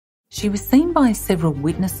She was seen by several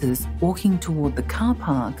witnesses walking toward the car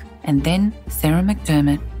park, and then Sarah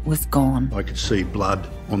McDermott was gone. I could see blood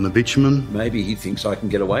on the bitumen. Maybe he thinks I can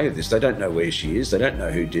get away with this. They don't know where she is. They don't know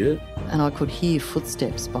who did it. And I could hear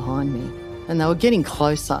footsteps behind me, and they were getting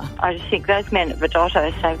closer. I just think those men at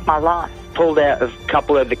Vidotto saved my life. Pulled out a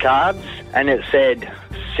couple of the cards, and it said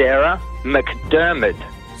Sarah McDermott.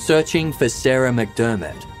 Searching for Sarah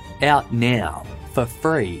McDermott. Out now, for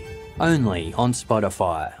free, only on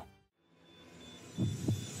Spotify.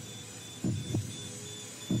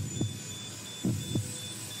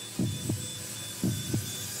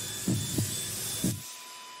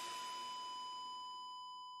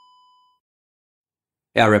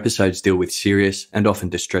 Our episodes deal with serious and often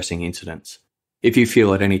distressing incidents. If you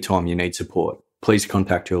feel at any time you need support, please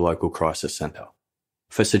contact your local crisis centre.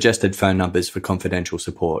 For suggested phone numbers for confidential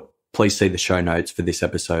support, please see the show notes for this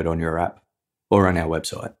episode on your app or on our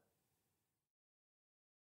website.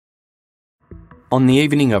 On the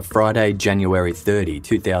evening of Friday, January 30,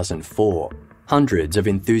 2004, hundreds of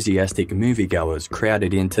enthusiastic moviegoers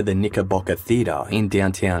crowded into the Knickerbocker Theatre in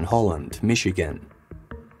downtown Holland, Michigan.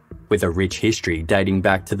 With a rich history dating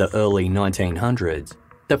back to the early 1900s,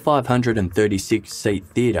 the 536-seat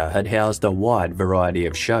theatre had housed a wide variety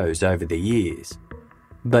of shows over the years,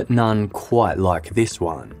 but none quite like this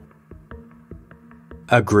one.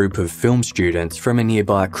 A group of film students from a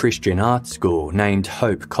nearby Christian art school named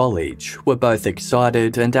Hope College were both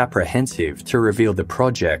excited and apprehensive to reveal the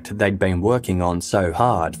project they'd been working on so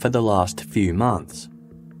hard for the last few months.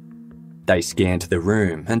 They scanned the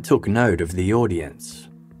room and took note of the audience.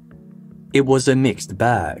 It was a mixed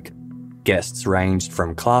bag. Guests ranged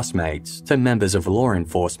from classmates to members of law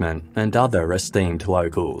enforcement and other esteemed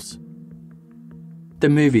locals. The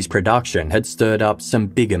movie's production had stirred up some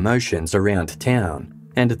big emotions around town,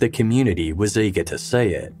 and the community was eager to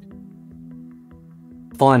see it.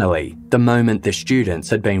 Finally, the moment the students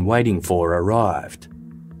had been waiting for arrived.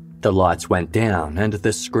 The lights went down and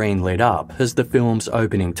the screen lit up as the film's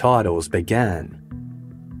opening titles began.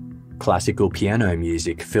 Classical piano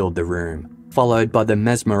music filled the room, followed by the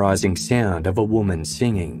mesmerising sound of a woman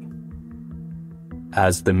singing.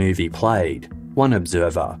 As the movie played, one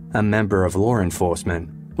observer, a member of law enforcement,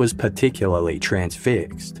 was particularly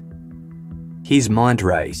transfixed. His mind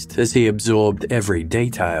raced as he absorbed every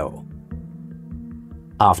detail.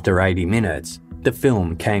 After 80 minutes, the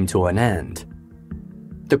film came to an end.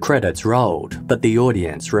 The credits rolled, but the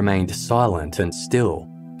audience remained silent and still,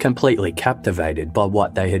 completely captivated by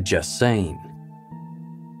what they had just seen.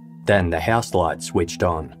 Then the house lights switched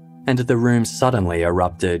on, and the room suddenly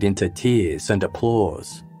erupted into tears and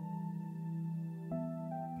applause.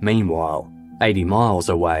 Meanwhile, 80 miles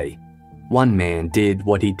away, one man did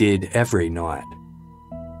what he did every night.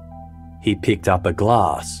 He picked up a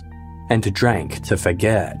glass and drank to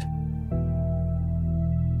forget.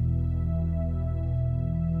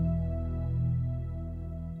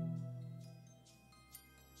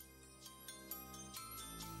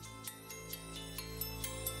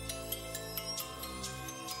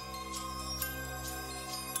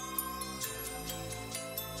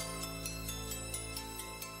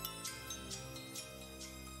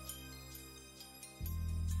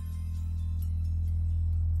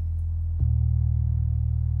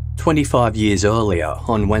 "25 years earlier,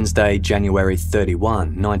 on Wednesday, January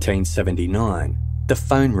 31, 1979, the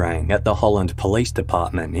phone rang at the Holland Police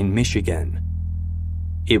Department in Michigan.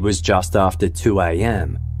 It was just after 2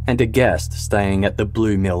 a.m, and a guest staying at the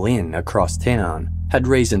Blue Mill Inn across town had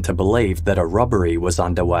reason to believe that a robbery was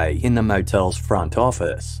underway in the motel's front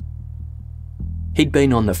office. He'd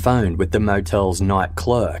been on the phone with the motel's night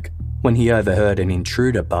clerk when he overheard an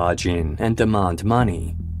intruder barge in and demand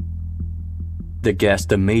money. The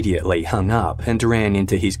guest immediately hung up and ran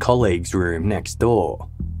into his colleague's room next door.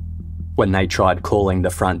 When they tried calling the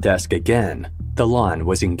front desk again, the line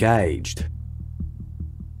was engaged.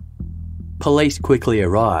 Police quickly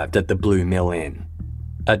arrived at the Blue Mill Inn,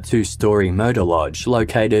 a 2-story motor lodge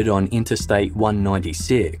located on Interstate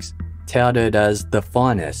 196, touted as the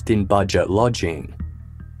finest in budget lodging.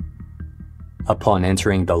 Upon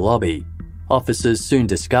entering the lobby, officers soon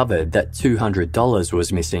discovered that $200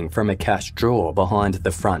 was missing from a cash drawer behind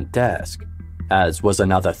the front desk, as was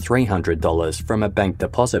another $300 from a bank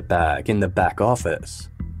deposit bag in the back office.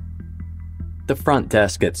 The front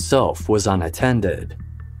desk itself was unattended.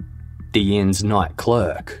 The inn's night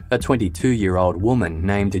clerk, a 22-year-old woman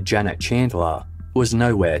named Janet Chandler, was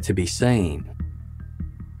nowhere to be seen.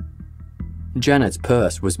 Janet's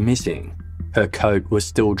purse was missing, her coat was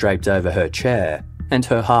still draped over her chair, and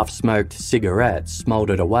her half-smoked cigarette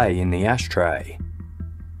smouldered away in the ashtray.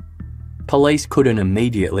 Police couldn't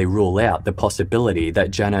immediately rule out the possibility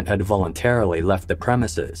that Janet had voluntarily left the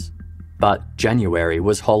premises, but January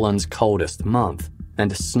was Holland's coldest month,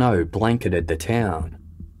 and snow blanketed the town.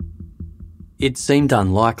 It seemed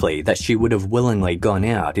unlikely that she would have willingly gone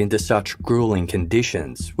out into such grueling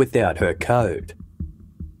conditions without her coat.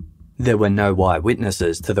 There were no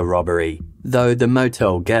eyewitnesses to the robbery, though the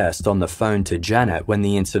motel guest on the phone to Janet when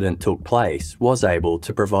the incident took place was able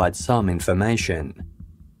to provide some information.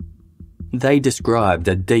 They described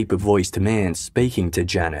a deep-voiced man speaking to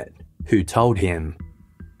Janet, who told him,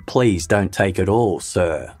 "Please don't take it all,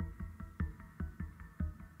 sir."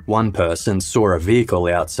 One person saw a vehicle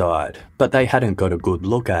outside, but they hadn't got a good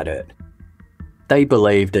look at it. They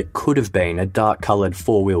believed it could have been a dark-coloured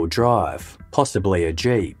four-wheel drive, possibly a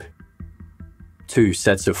Jeep. 2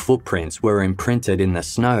 sets of footprints were imprinted in the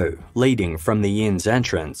snow, leading from the inn's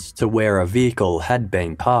entrance to where a vehicle had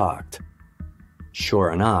been parked. Sure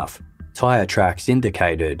enough, tyre tracks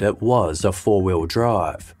indicated it was a four-wheel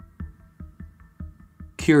drive.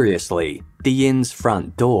 Curiously, the inn's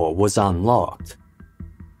front door was unlocked.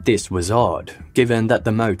 This was odd, given that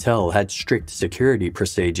the motel had strict security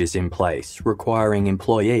procedures in place requiring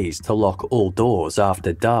employees to lock all doors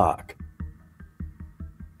after dark.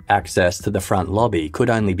 Access to the front lobby could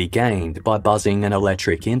only be gained by buzzing an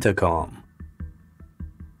electric intercom.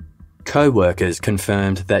 Co-workers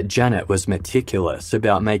confirmed that Janet was meticulous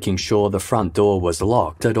about making sure the front door was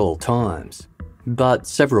locked at all times, but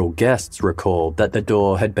several guests recalled that the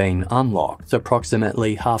door had been unlocked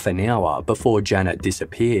approximately half an hour before Janet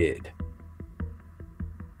disappeared.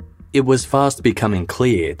 It was fast becoming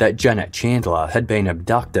clear that Janet Chandler had been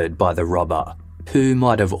abducted by the robber, who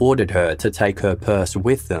might have ordered her to take her purse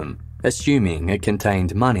with them, assuming it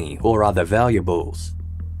contained money or other valuables.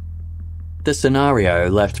 The scenario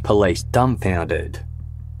left police dumbfounded.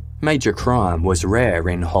 Major crime was rare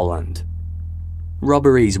in Holland.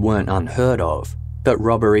 Robberies weren't unheard of, but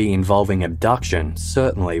robbery involving abduction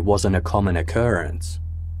certainly wasn't a common occurrence.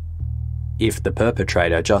 If the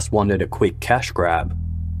perpetrator just wanted a quick cash grab,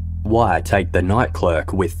 why take the night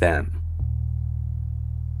clerk with them?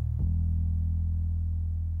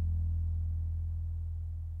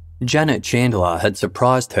 Janet Chandler had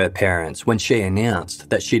surprised her parents when she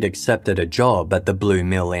announced that she'd accepted a job at the Blue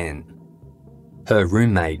Mill Inn. Her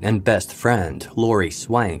roommate and best friend, Laurie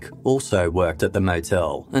Swank, also worked at the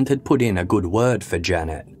motel and had put in a good word for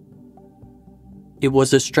Janet. It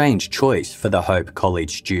was a strange choice for the Hope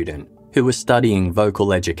College student, who was studying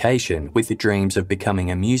vocal education with dreams of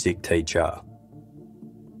becoming a music teacher.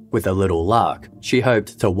 With a little luck, she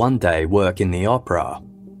hoped to one day work in the opera.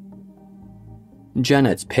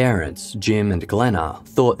 Janet's parents, Jim and Glenna,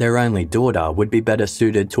 thought their only daughter would be better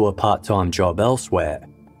suited to a part-time job elsewhere.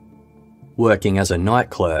 Working as a night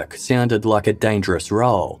clerk sounded like a dangerous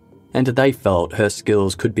role, and they felt her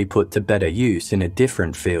skills could be put to better use in a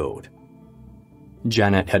different field.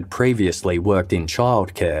 Janet had previously worked in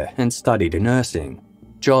childcare and studied nursing,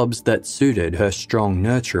 jobs that suited her strong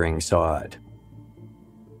nurturing side.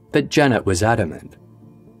 But Janet was adamant.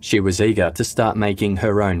 She was eager to start making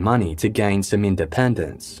her own money to gain some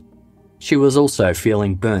independence. She was also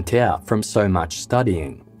feeling burnt out from so much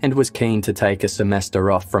studying and was keen to take a semester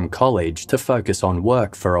off from college to focus on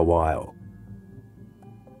work for a while.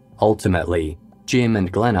 Ultimately, Jim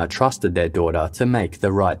and Glenna trusted their daughter to make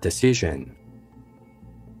the right decision.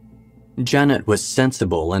 Janet was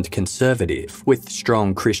sensible and conservative with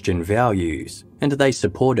strong Christian values, and they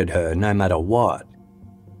supported her no matter what.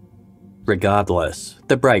 Regardless,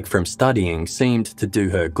 the break from studying seemed to do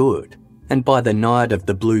her good, and by the night of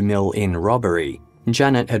the Blue Mill Inn robbery,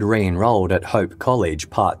 Janet had re-enrolled at Hope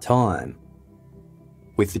College part-time.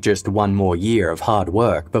 With just one more year of hard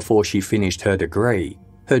work before she finished her degree,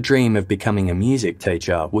 her dream of becoming a music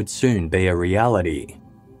teacher would soon be a reality.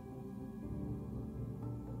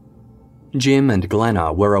 Jim and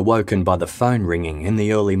Glenna were awoken by the phone ringing in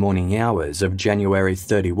the early morning hours of January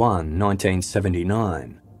 31,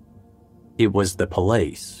 1979. It was the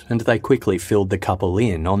police, and they quickly filled the couple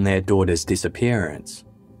in on their daughter's disappearance.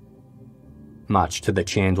 Much to the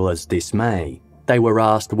Chandlers' dismay, they were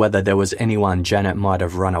asked whether there was anyone Janet might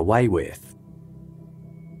have run away with.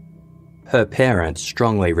 Her parents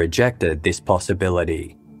strongly rejected this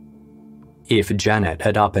possibility. If Janet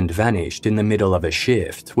had up and vanished in the middle of a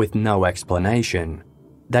shift with no explanation,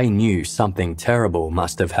 they knew something terrible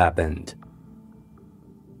must have happened.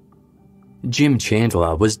 Jim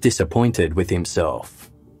Chandler was disappointed with himself.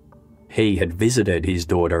 He had visited his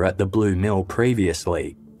daughter at the Blue Mill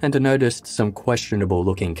previously and noticed some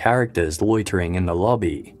questionable-looking characters loitering in the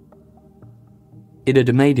lobby. It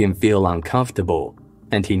had made him feel uncomfortable,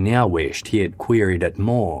 and he now wished he had queried it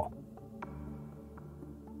more.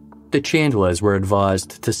 The Chandlers were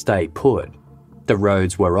advised to stay put. The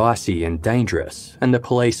roads were icy and dangerous, and the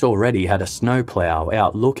police already had a snowplow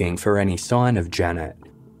out looking for any sign of Janet.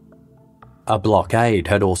 A blockade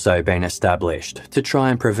had also been established to try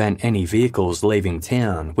and prevent any vehicles leaving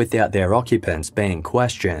town without their occupants being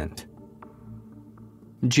questioned.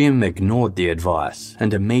 Jim ignored the advice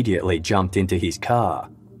and immediately jumped into his car,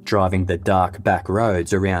 driving the dark back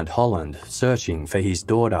roads around Holland searching for his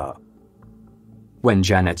daughter. When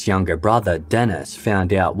Janet's younger brother Dennis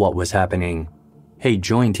found out what was happening, he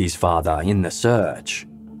joined his father in the search.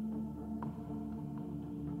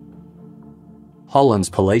 Holland's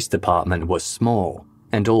police department was small,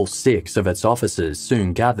 and all 6 of its officers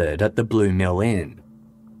soon gathered at the Blue Mill Inn.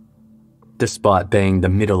 Despite being the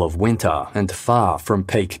middle of winter and far from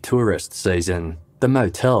peak tourist season, the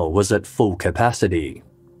motel was at full capacity.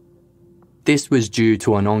 This was due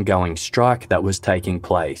to an ongoing strike that was taking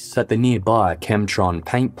place at the nearby Chemtron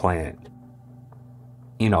paint plant.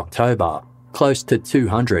 In October, close to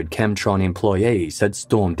 200 Chemtron employees had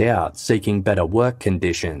stormed out seeking better work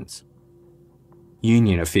conditions.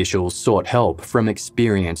 Union officials sought help from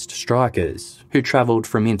experienced strikers who travelled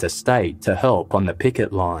from interstate to help on the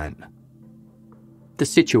picket line. The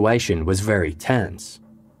situation was very tense.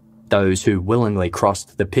 Those who willingly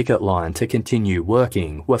crossed the picket line to continue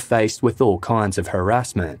working were faced with all kinds of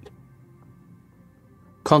harassment.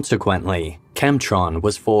 Consequently, Chemtron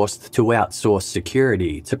was forced to outsource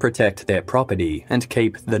security to protect their property and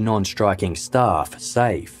keep the non-striking staff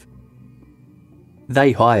safe.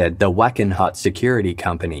 They hired the Wackenhut Security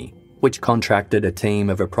Company, which contracted a team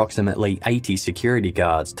of approximately 80 security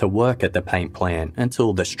guards to work at the paint plant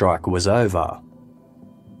until the strike was over.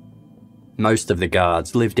 Most of the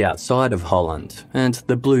guards lived outside of Holland, and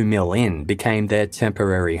the Blue Mill Inn became their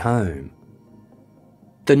temporary home.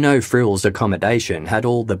 The no-frills accommodation had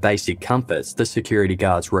all the basic comforts the security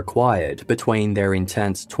guards required between their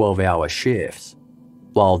intense 12-hour shifts,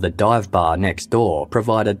 while the dive bar next door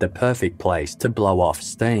provided the perfect place to blow off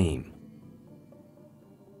steam.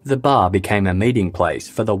 The bar became a meeting place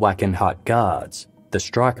for the Wackenhut guards, the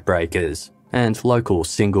strikebreakers, and local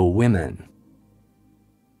single women.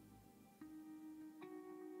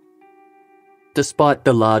 Despite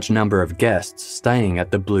the large number of guests staying at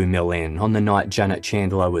the Blue Mill Inn on the night Janet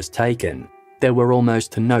Chandler was taken, there were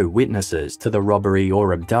almost no witnesses to the robbery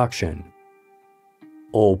or abduction.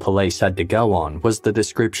 All police had to go on was the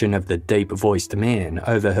description of the deep-voiced man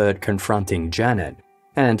overheard confronting Janet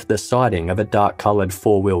and the sighting of a dark-coloured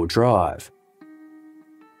 4-wheel drive.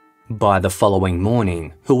 By the following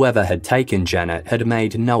morning, whoever had taken Janet had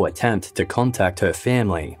made no attempt to contact her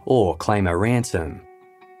family or claim a ransom.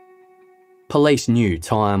 Police knew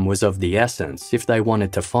time was of the essence if they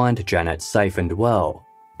wanted to find Janet safe and well,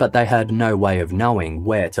 but they had no way of knowing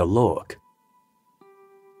where to look.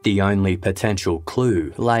 The only potential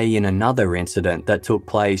clue lay in another incident that took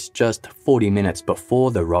place just 40 minutes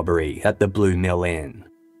before the robbery at the Blue Mill Inn.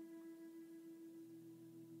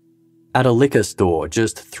 At a liquor store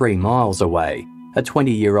just 3 miles away, a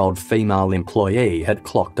 20-year-old female employee had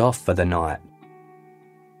clocked off for the night.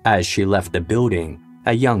 As she left the building,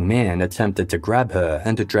 a young man attempted to grab her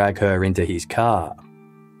and to drag her into his car.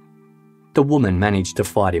 The woman managed to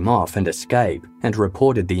fight him off and escape and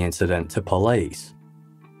reported the incident to police.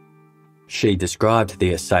 She described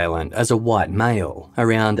the assailant as a white male,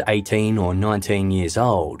 around 18 or 19 years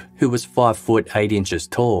old, who was 5 foot 8 inches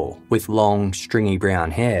tall, with long, stringy brown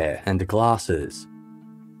hair and glasses.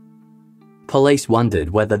 Police wondered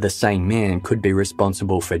whether the same man could be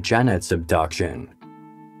responsible for Janet's abduction.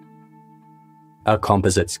 A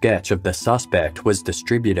composite sketch of the suspect was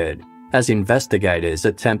distributed as investigators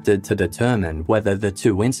attempted to determine whether the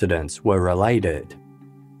 2 incidents were related.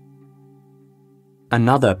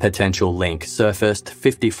 Another potential link surfaced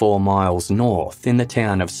 54 miles north in the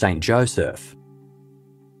town of St. Joseph.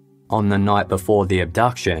 On the night before the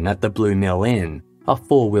abduction at the Blue Mill Inn, a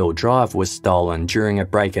 4-wheel drive was stolen during a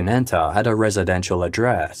break-and-enter at a residential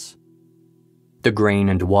address. The green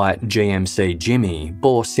and white GMC Jimmy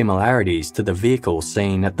bore similarities to the vehicle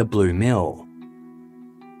seen at the Blue Mill.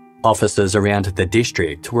 Officers around the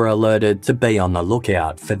district were alerted to be on the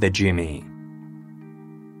lookout for the Jimmy.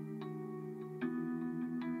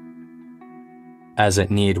 As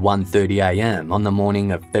it neared 1:30 a.m. on the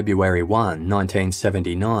morning of February 1,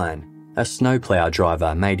 1979, a snowplow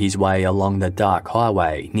driver made his way along the dark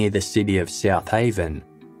highway near the city of South Haven,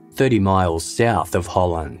 30 miles south of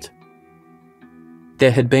Holland.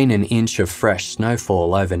 There had been an inch of fresh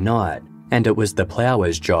snowfall overnight, and it was the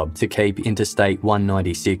plower's job to keep Interstate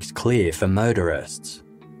 196 clear for motorists.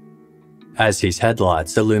 As his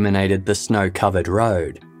headlights illuminated the snow-covered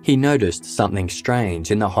road, he noticed something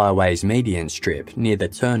strange in the highway's median strip near the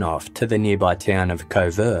turnoff to the nearby town of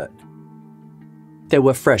Covert. There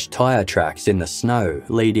were fresh tyre tracks in the snow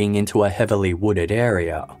leading into a heavily wooded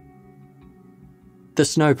area. The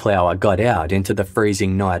snowplower got out into the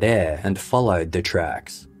freezing night air and followed the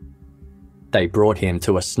tracks. They brought him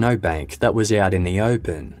to a snowbank that was out in the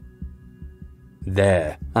open.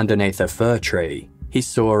 There, underneath a fir tree, he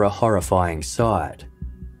saw a horrifying sight.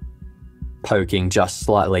 Poking just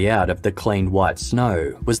slightly out of the clean white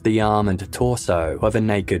snow was the arm and torso of a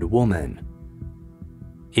naked woman.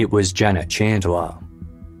 It was Janet Chandler.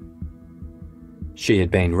 She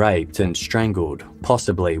had been raped and strangled,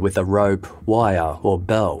 possibly with a rope, wire, or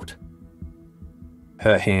belt.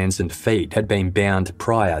 Her hands and feet had been bound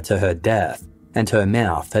prior to her death, and her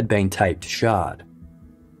mouth had been taped shut.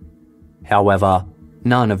 However,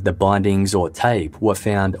 none of the bindings or tape were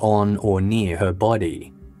found on or near her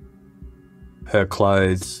body. Her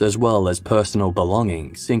clothes, as well as personal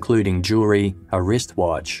belongings, including jewellery, a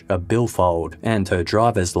wristwatch, a billfold, and her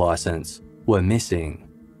driver's license, were missing.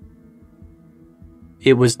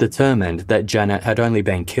 It was determined that Janet had only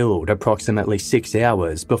been killed approximately 6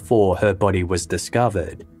 hours before her body was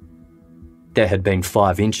discovered. There had been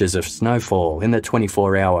 5 inches of snowfall in the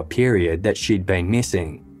 24-hour period that she'd been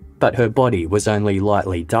missing, but her body was only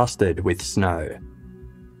lightly dusted with snow.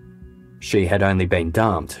 She had only been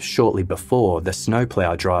dumped shortly before the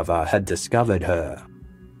snowplow driver had discovered her.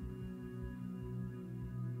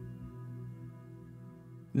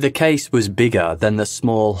 The case was bigger than the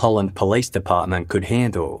small Holland Police Department could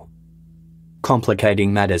handle.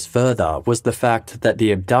 Complicating matters further was the fact that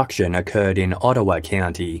the abduction occurred in Ottawa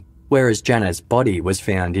County, whereas Janet's body was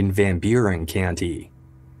found in Van Buren County.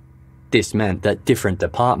 This meant that different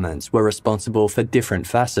departments were responsible for different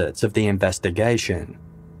facets of the investigation.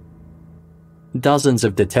 Dozens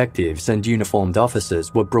of detectives and uniformed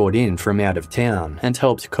officers were brought in from out of town and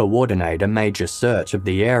helped coordinate a major search of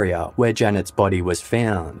the area where Janet's body was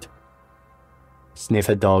found.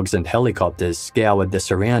 Sniffer dogs and helicopters scoured the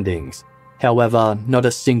surroundings, however, not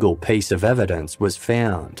a single piece of evidence was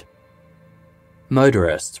found.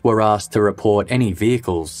 Motorists were asked to report any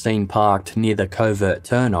vehicles seen parked near the covert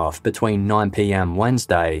turnoff between 9 p.m.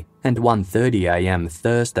 Wednesday and 1:30 a.m.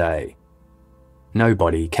 Thursday.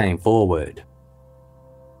 Nobody came forward.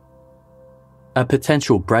 A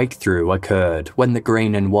potential breakthrough occurred when the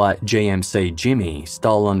green and white GMC Jimmy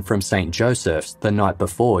stolen from St. Joseph's the night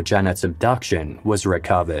before Janet's abduction was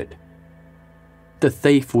recovered. The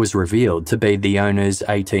thief was revealed to be the owner's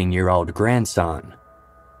 18-year-old grandson.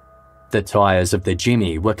 The tyres of the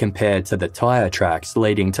Jimmy were compared to the tyre tracks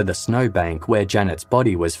leading to the snowbank where Janet's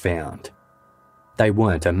body was found. They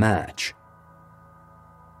weren't a match.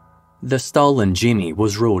 The stolen Jimmy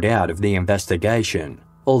was ruled out of the investigation,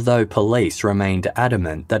 although police remained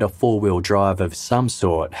adamant that a four-wheel drive of some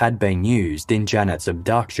sort had been used in Janet's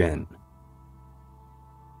abduction.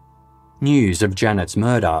 News of Janet's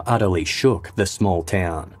murder utterly shook the small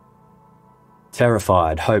town.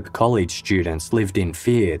 Terrified Hope College students lived in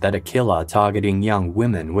fear that a killer targeting young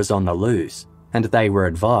women was on the loose, and they were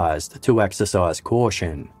advised to exercise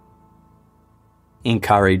caution.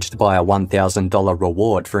 Encouraged by a $1,000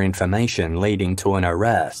 reward for information leading to an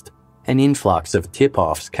arrest, an influx of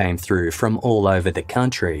tip-offs came through from all over the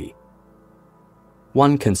country.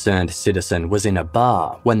 One concerned citizen was in a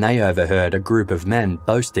bar when they overheard a group of men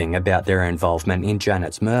boasting about their involvement in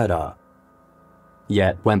Janet's murder.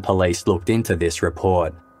 Yet when police looked into this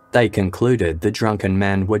report, they concluded the drunken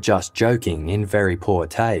men were just joking in very poor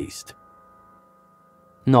taste.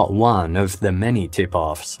 Not one of the many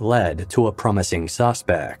tip-offs led to a promising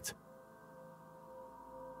suspect.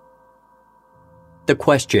 The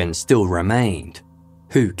question still remained: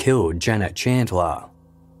 who killed Janet Chandler?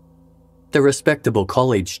 The respectable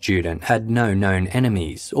college student had no known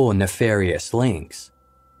enemies or nefarious links.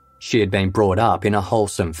 She had been brought up in a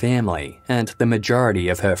wholesome family, and the majority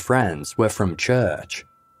of her friends were from church.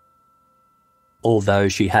 Although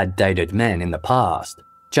she had dated men in the past,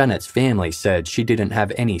 Janet's family said she didn't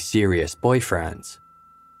have any serious boyfriends.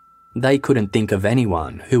 They couldn't think of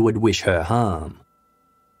anyone who would wish her harm.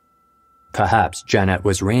 Perhaps Janet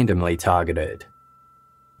was randomly targeted.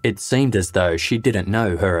 It seemed as though she didn't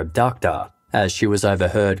know her abductor, as she was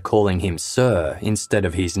overheard calling him Sir instead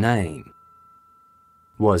of his name.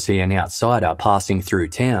 Was he an outsider passing through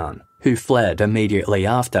town who fled immediately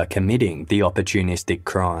after committing the opportunistic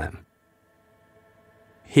crime?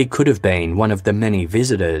 He could have been one of the many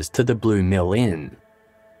visitors to the Blue Mill Inn,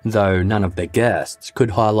 though none of the guests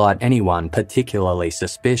could highlight anyone particularly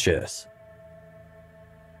suspicious.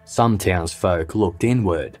 Some townsfolk looked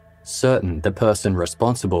inward, certain the person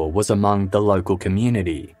responsible was among the local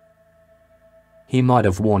community. He might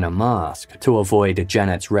have worn a mask to avoid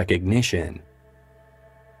Janet's recognition.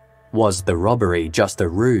 Was the robbery just a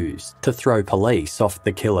ruse to throw police off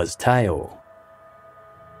the killer's tail?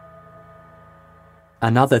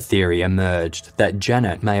 Another theory emerged that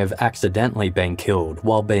Janet may have accidentally been killed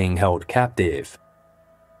while being held captive.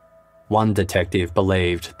 One detective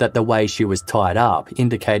believed that the way she was tied up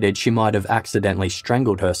indicated she might have accidentally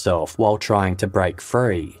strangled herself while trying to break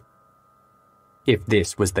free. If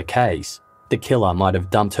this was the case, the killer might have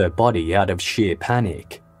dumped her body out of sheer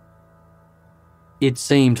panic. It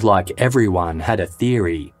seemed like everyone had a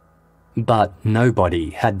theory, but nobody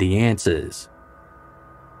had the answers.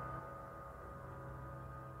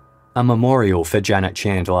 A memorial for Janet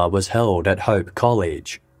Chandler was held at Hope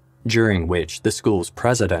College, during which the school's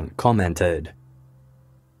president commented,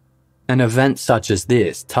 "An event such as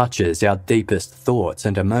this touches our deepest thoughts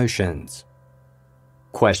and emotions.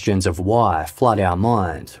 Questions of why flood our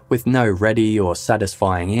mind with no ready or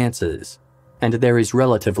satisfying answers, and there is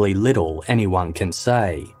relatively little anyone can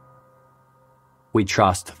say. We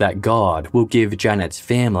trust that God will give Janet's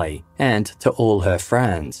family and to all her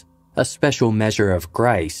friends a special measure of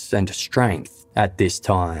grace and strength at this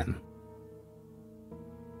time."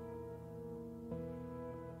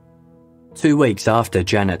 2 weeks after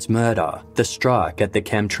Janet's murder, the strike at the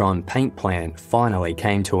Chemtron paint plant finally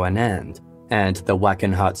came to an end, and the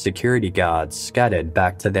Wackenhut security guards scattered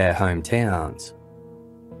back to their hometowns.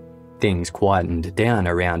 Things quietened down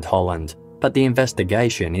around Holland, but the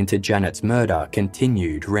investigation into Janet's murder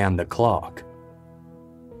continued round the clock.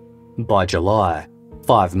 By July,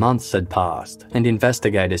 5 months had passed, and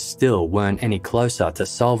investigators still weren't any closer to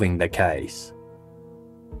solving the case.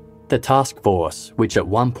 The task force, which at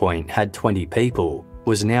one point had 20 people,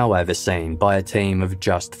 was now overseen by a team of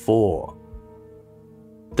just 4.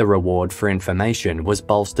 The reward for information was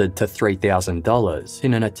bolstered to $3,000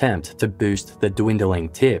 in an attempt to boost the dwindling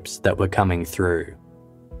tips that were coming through.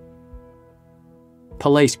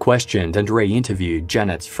 Police questioned and re-interviewed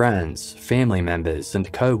Janet's friends, family members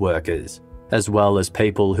and co-workers, as well as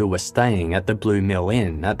people who were staying at the Blue Mill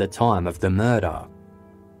Inn at the time of the murder.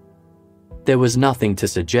 There was nothing to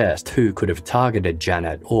suggest who could have targeted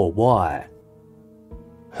Janet or why.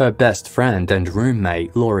 Her best friend and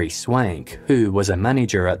roommate Laurie Swank, who was a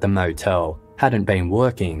manager at the motel, hadn't been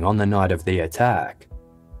working on the night of the attack.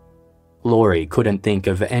 Laurie couldn't think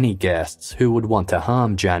of any guests who would want to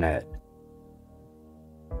harm Janet.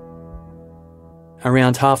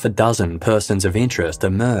 Around half a dozen persons of interest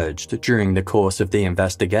emerged during the course of the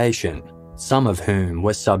investigation, some of whom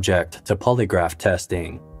were subject to polygraph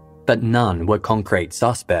testing, but none were concrete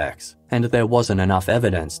suspects, and there wasn't enough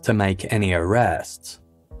evidence to make any arrests.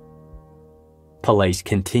 Police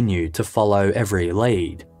continued to follow every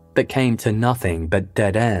lead, but came to nothing but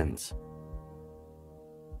dead ends.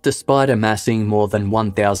 Despite amassing more than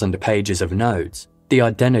 1,000 pages of notes, the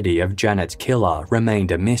identity of Janet's killer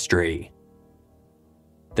remained a mystery.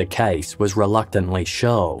 The case was reluctantly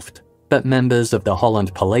shelved, but members of the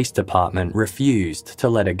Holland Police Department refused to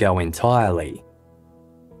let it go entirely.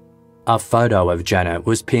 A photo of Janet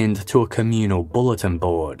was pinned to a communal bulletin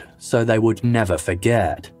board, so they would never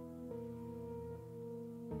forget.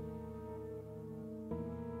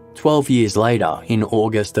 12 years later, in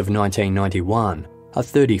August of 1991, a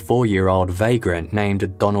 34-year-old vagrant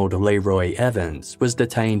named Donald Leroy Evans was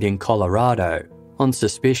detained in Colorado on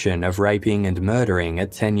suspicion of raping and murdering a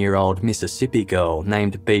 10-year-old Mississippi girl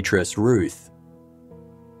named Beatrice Ruth.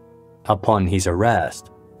 Upon his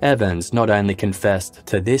arrest, Evans not only confessed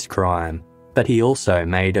to this crime, but he also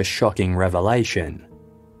made a shocking revelation.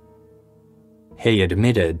 He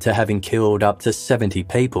admitted to having killed up to 70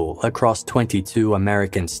 people across 22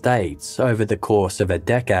 American states over the course of a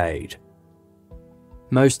decade.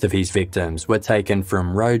 Most of his victims were taken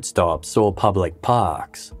from road stops or public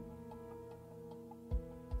parks.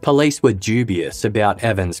 Police were dubious about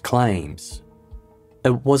Evans' claims.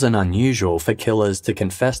 It wasn't unusual for killers to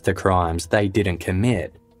confess to crimes they didn't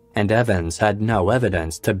commit, and Evans had no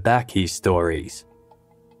evidence to back his stories.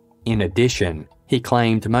 In addition, he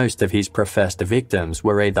claimed most of his professed victims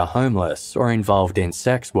were either homeless or involved in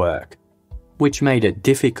sex work, which made it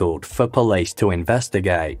difficult for police to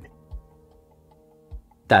investigate.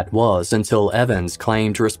 That was until Evans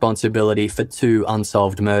claimed responsibility for 2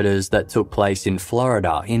 unsolved murders that took place in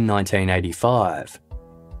Florida in 1985.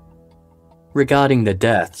 Regarding the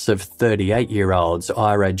deaths of 38-year-olds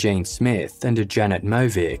Ira Jean Smith and Janet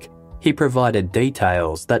Movick, he provided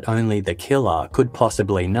details that only the killer could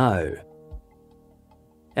possibly know.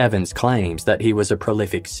 Evans' claims that he was a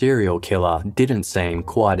prolific serial killer didn't seem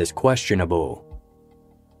quite as questionable.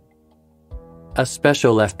 a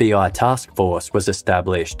special FBI task force was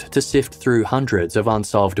established to sift through hundreds of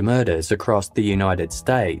unsolved murders across the United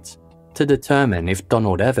States to determine if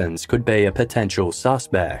Donald Evans could be a potential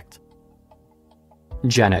suspect.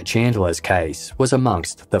 Janet Chandler's case was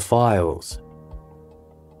amongst the files.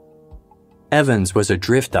 Evans was a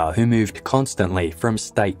drifter who moved constantly from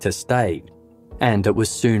state to state, and it was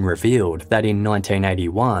soon revealed that in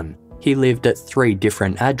 1981 he lived at 3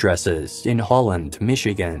 different addresses in Holland,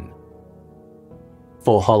 Michigan.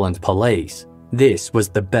 For Holland police, this was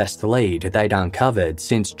the best lead they'd uncovered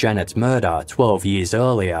since Janet's murder 12 years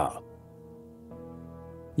earlier.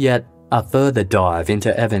 Yet, a further dive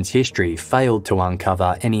into Evans' history failed to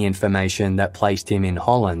uncover any information that placed him in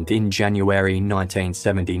Holland in January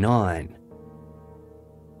 1979.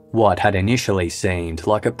 What had initially seemed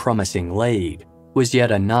like a promising lead was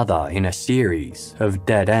yet another in a series of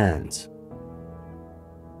dead ends.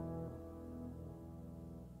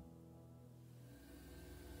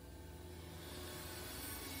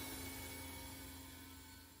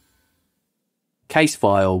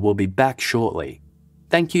 Casefile will be back shortly.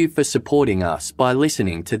 Thank you for supporting us by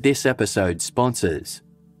listening to this episode's sponsors.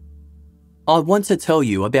 I want to tell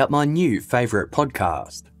you about my new favourite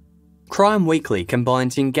podcast. Crime Weekly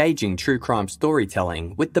combines engaging true crime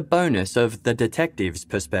storytelling with the bonus of the detective's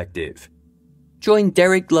perspective. Join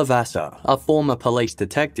Derek Lavassa, a former police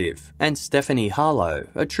detective, and Stephanie Harlow,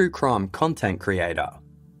 a true crime content creator.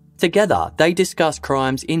 Together, they discuss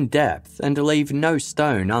crimes in depth and leave no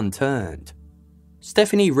stone unturned.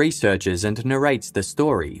 Stephanie researches and narrates the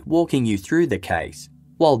story, walking you through the case,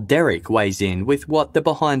 while Derek weighs in with what the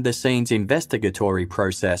behind-the-scenes investigatory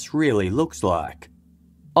process really looks like.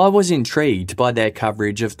 I was intrigued by their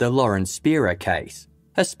coverage of the Lauren Spierer case,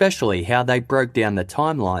 especially how they broke down the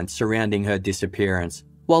timeline surrounding her disappearance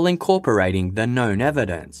while incorporating the known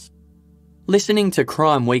evidence. Listening to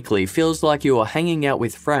Crime Weekly feels like you are hanging out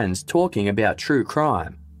with friends talking about true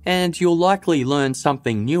crime, and you'll likely learn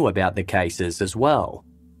something new about the cases as well.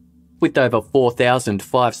 With over 4,000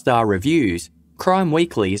 5-star reviews, Crime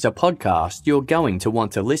Weekly is a podcast you're going to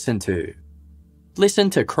want to listen to. Listen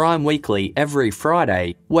to Crime Weekly every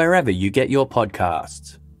Friday wherever you get your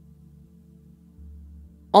podcasts.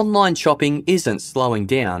 Online shopping isn't slowing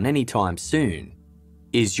down anytime soon.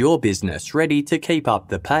 Is your business ready to keep up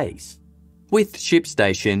the pace? With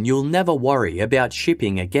ShipStation, you'll never worry about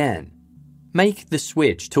shipping again. Make the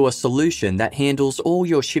switch to a solution that handles all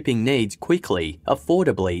your shipping needs quickly,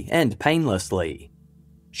 affordably, and painlessly.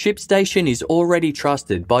 ShipStation is already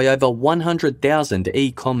trusted by over 100,000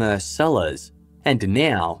 e-commerce sellers, and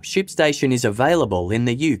now ShipStation is available in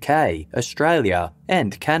the UK, Australia,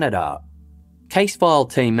 and Canada.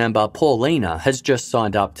 Casefile team member Paulina has just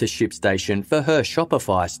signed up to ShipStation for her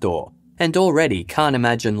Shopify store and already can't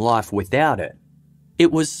imagine life without it.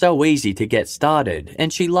 It was so easy to get started,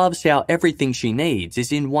 and she loves how everything she needs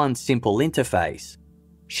is in one simple interface.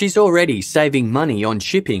 She's already saving money on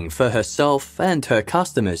shipping for herself and her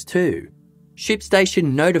customers too.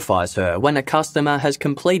 ShipStation notifies her when a customer has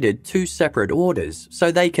completed 2 separate orders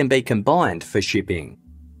so they can be combined for shipping.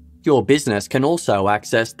 Your business can also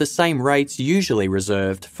access the same rates usually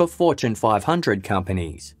reserved for Fortune 500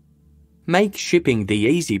 companies. Make shipping the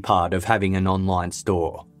easy part of having an online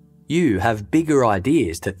store. You have bigger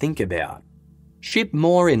ideas to think about. Ship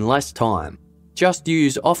more in less time. Just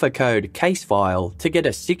use offer code CASEFILE to get a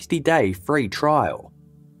 60-day free trial.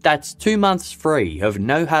 That's 2 months free of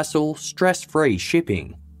no-hassle, stress-free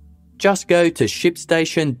shipping. Just go to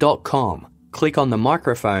ShipStation.com, click on the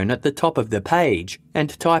microphone at the top of the page,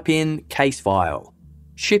 and type in CaseFile.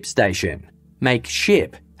 ShipStation. Make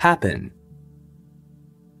ship happen.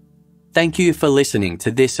 Thank you for listening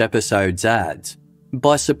to this episode's ads.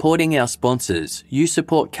 By supporting our sponsors, you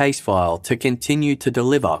support Casefile to continue to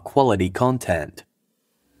deliver quality content.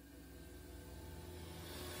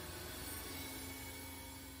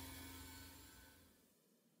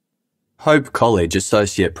 Hope College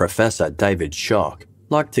Associate Professor David Schock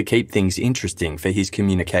liked to keep things interesting for his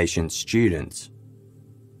communications students.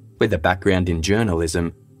 With a background in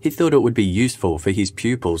journalism, he thought it would be useful for his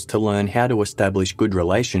pupils to learn how to establish good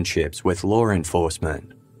relationships with law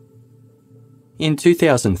enforcement. In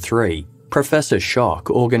 2003, Professor Schock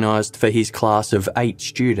organised for his class of 8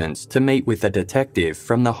 students to meet with a detective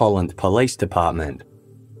from the Holland Police Department,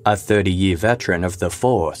 a 30-year veteran of the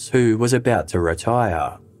force who was about to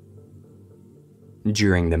retire.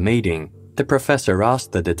 During the meeting, the professor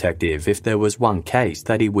asked the detective if there was one case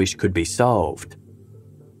that he wished could be solved.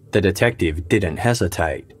 The detective didn't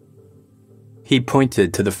hesitate. He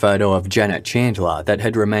pointed to the photo of Janet Chandler that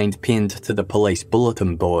had remained pinned to the police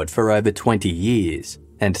bulletin board for over 20 years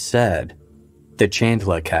and said, "The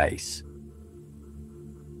Chandler case."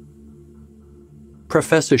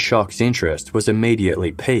 Professor Shock's interest was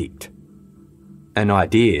immediately piqued. An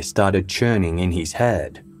idea started churning in his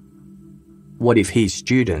head. What if his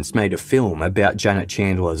students made a film about Janet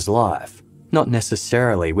Chandler's life, not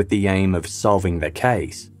necessarily with the aim of solving the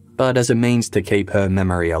case, but as a means to keep her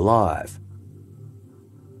memory alive?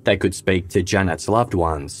 They could speak to Janet's loved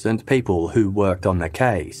ones and people who worked on the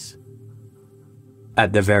case.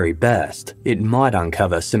 At the very best, it might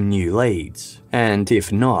uncover some new leads, and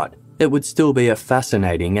if not, it would still be a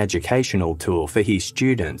fascinating educational tool for his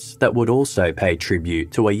students that would also pay tribute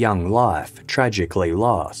to a young life tragically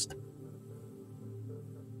lost.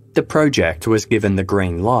 The project was given the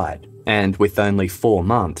green light, and with only 4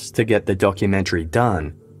 months to get the documentary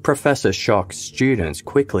done, Professor Shock's students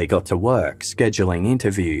quickly got to work scheduling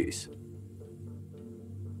interviews.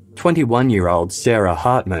 21-year-old Sarah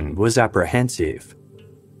Hartman was apprehensive.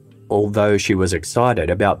 Although she was excited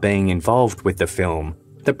about being involved with the film,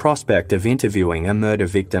 the prospect of interviewing a murder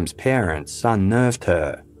victim's parents unnerved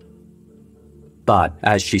her. But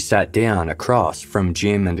as she sat down across from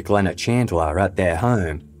Jim and Glenna Chandler at their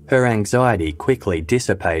home, her anxiety quickly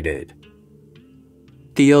dissipated.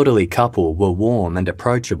 The elderly couple were warm and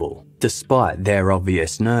approachable, despite their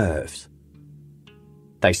obvious nerves.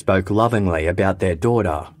 They spoke lovingly about their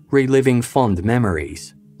daughter, reliving fond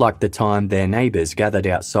memories, like the time their neighbours gathered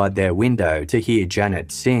outside their window to hear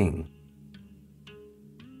Janet sing.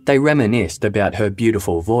 They reminisced about her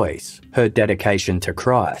beautiful voice, her dedication to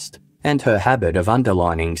Christ, and her habit of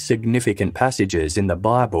underlining significant passages in the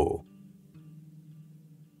Bible.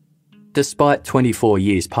 Despite 24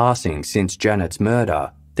 years passing since Janet's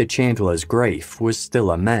murder, the Chandlers' grief was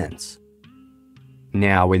still immense.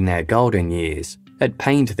 Now in their golden years, it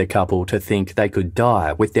pained the couple to think they could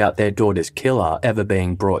die without their daughter's killer ever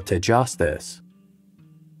being brought to justice.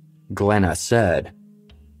 Glenna said,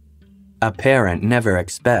 "A parent never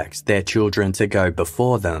expects their children to go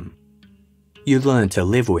before them. You learn to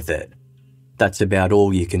live with it. That's about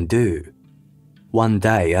all you can do. One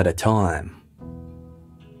day at a time."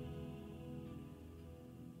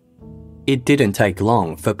 It didn't take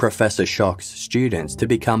long for Professor Shock's students to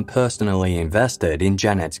become personally invested in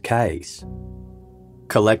Janet's case.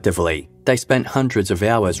 Collectively, they spent hundreds of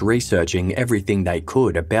hours researching everything they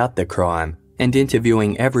could about the crime and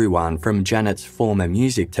interviewing everyone from Janet's former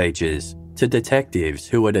music teachers to detectives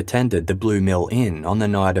who had attended the Blue Mill Inn on the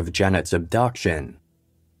night of Janet's abduction.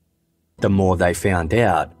 The more they found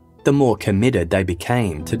out, the more committed they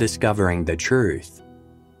became to discovering the truth.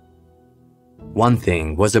 One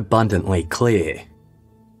thing was abundantly clear.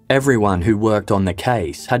 Everyone who worked on the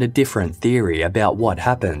case had a different theory about what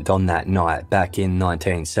happened on that night back in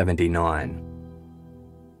 1979.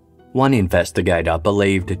 One investigator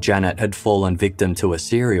believed Janet had fallen victim to a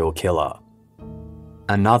serial killer.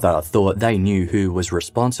 Another thought they knew who was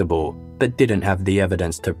responsible, but didn't have the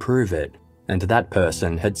evidence to prove it, and that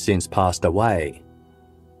person had since passed away.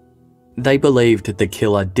 They believed the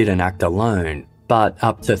killer didn't act alone, but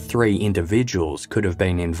up to 3 individuals could have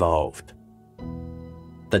been involved.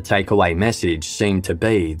 The takeaway message seemed to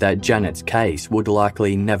be that Janet's case would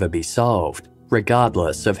likely never be solved,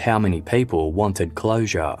 regardless of how many people wanted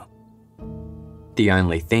closure. The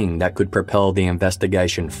only thing that could propel the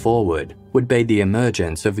investigation forward would be the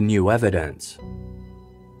emergence of new evidence.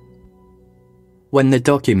 When the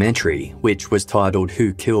documentary, which was titled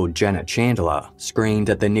Who Killed Janet Chandler, screened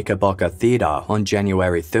at the Knickerbocker Theatre on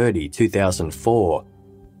January 30, 2004,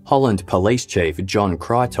 Holland Police Chief John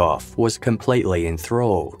Krytoff was completely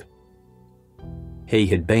enthralled. He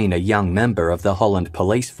had been a young member of the Holland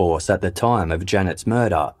Police Force at the time of Janet's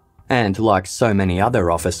murder, and like so many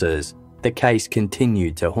other officers, the case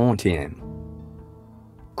continued to haunt him.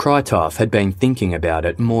 Krytoff had been thinking about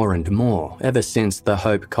it more and more ever since the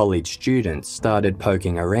Hope College students started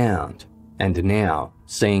poking around, and now,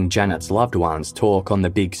 seeing Janet's loved ones talk on the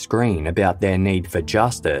big screen about their need for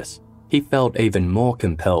justice, he felt even more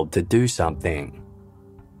compelled to do something.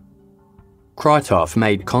 Krytoff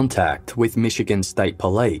made contact with Michigan State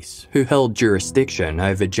Police, who held jurisdiction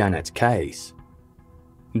over Janet's case.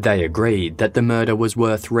 They agreed that the murder was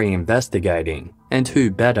worth reinvestigating, and who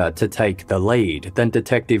better to take the lead than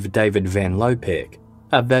Detective David Van Lopik,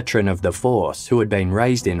 a veteran of the force who had been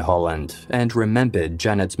raised in Holland and remembered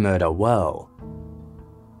Janet's murder well.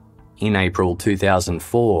 In April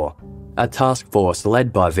 2004, a task force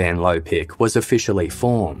led by Van Lopik was officially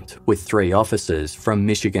formed, with 3 officers from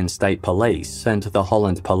Michigan State Police and the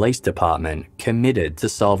Holland Police Department committed to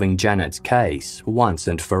solving Janet's case once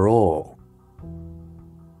and for all.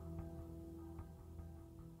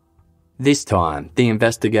 This time, the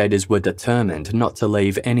investigators were determined not to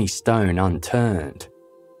leave any stone unturned.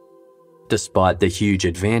 Despite the huge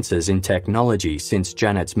advances in technology since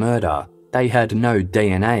Janet's murder, they had no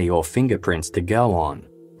DNA or fingerprints to go on,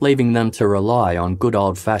 leaving them to rely on good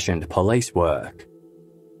old-fashioned police work.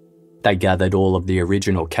 They gathered all of the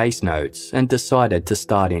original case notes and decided to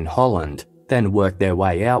start in Holland, then work their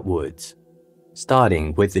way outwards,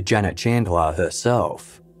 starting with Janet Chandler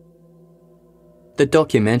herself. The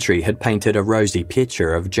documentary had painted a rosy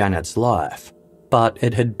picture of Janet's life, but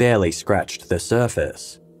it had barely scratched the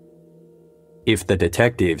surface. If the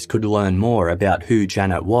detectives could learn more about who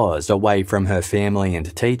Janet was away from her family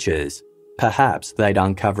and teachers, perhaps they'd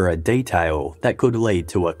uncover a detail that could lead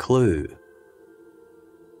to a clue.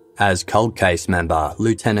 As cold case member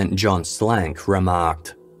Lieutenant John Slank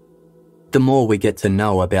remarked, "The more we get to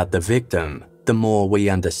know about the victim, the more we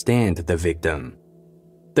understand the victim.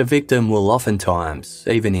 The victim will oftentimes,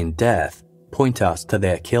 even in death, point us to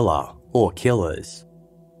their killer or killers."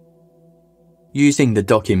 Using the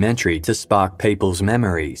documentary to spark people's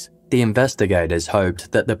memories, the investigators hoped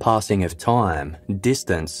that the passing of time,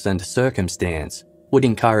 distance, and circumstance would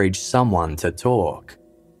encourage someone to talk.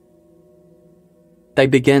 They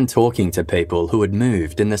began talking to people who had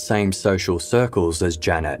moved in the same social circles as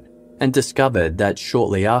Janet and discovered that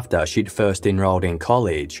shortly after she'd first enrolled in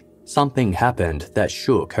college, something happened that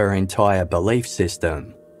shook her entire belief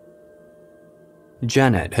system.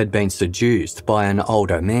 Janet had been seduced by an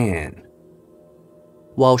older man.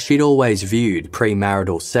 While she'd always viewed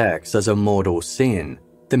premarital sex as a mortal sin,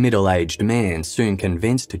 the middle-aged man soon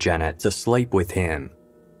convinced Janet to sleep with him.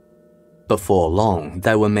 Before long,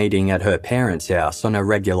 they were meeting at her parents' house on a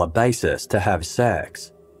regular basis to have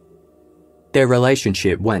sex. Their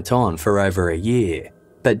relationship went on for over a year,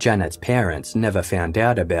 but Janet's parents never found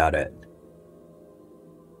out about it.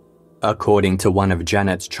 According to one of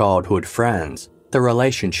Janet's childhood friends, the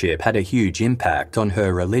relationship had a huge impact on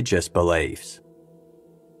her religious beliefs.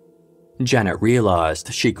 Janet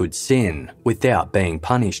realised she could sin without being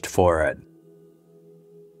punished for it.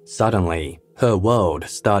 Suddenly, her world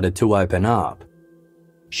started to open up.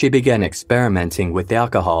 She began experimenting with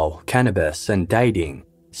alcohol, cannabis, and dating,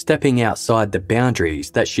 stepping outside the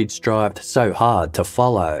boundaries that she'd strived so hard to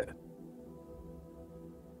follow.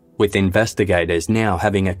 With investigators now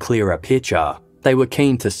having a clearer picture, they were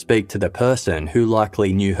keen to speak to the person who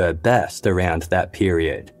likely knew her best around that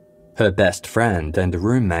period, her best friend and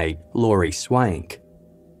roommate, Laurie Swank.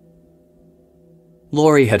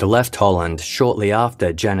 Laurie had left Holland shortly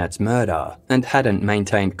after Janet's murder and hadn't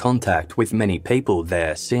maintained contact with many people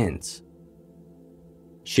there since.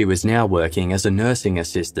 She was now working as a nursing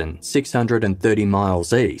assistant 630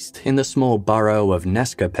 miles east in the small borough of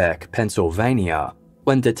Nescopec, Pennsylvania,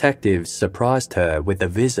 when detectives surprised her with a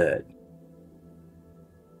visit.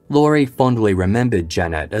 Laurie fondly remembered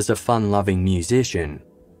Janet as a fun-loving musician,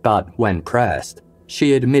 but when pressed,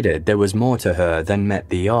 she admitted there was more to her than met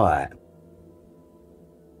the eye.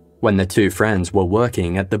 When the two friends were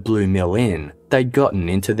working at the Blue Mill Inn, they'd gotten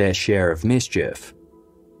into their share of mischief.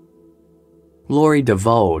 Laurie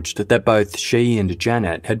divulged that both she and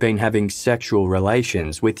Janet had been having sexual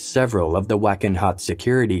relations with several of the Wacken Hut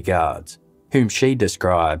security guards, whom she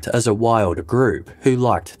described as a wild group who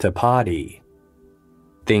liked to party.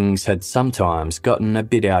 Things had sometimes gotten a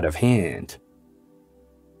bit out of hand.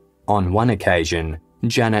 On one occasion,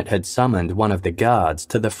 Janet had summoned one of the guards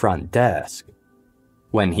to the front desk.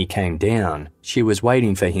 When he came down, she was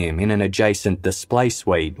waiting for him in an adjacent display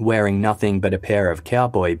suite wearing nothing but a pair of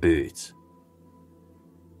cowboy boots.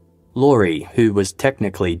 Laurie, who was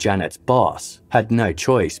technically Janet's boss, had no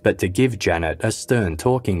choice but to give Janet a stern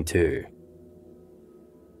talking to.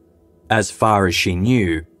 As far as she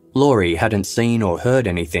knew, Laurie hadn't seen or heard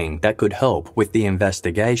anything that could help with the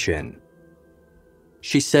investigation.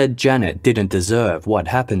 She said Janet didn't deserve what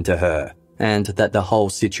happened to her, and that the whole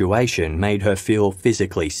situation made her feel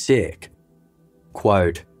physically sick.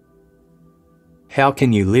 Quote, "How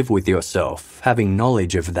can you live with yourself having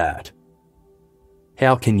knowledge of that?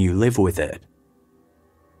 How can you live with it?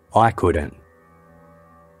 I couldn't."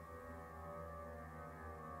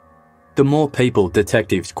 The more people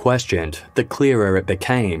detectives questioned, the clearer it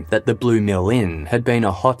became that the Blue Mill Inn had been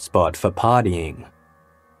a hotspot for partying.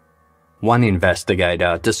 One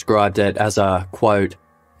investigator described it as a, quote,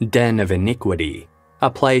 "den of iniquity,"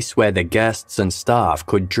 a place where the guests and staff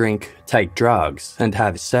could drink, take drugs, and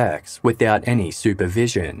have sex without any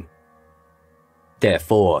supervision.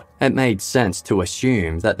 Therefore, it made sense to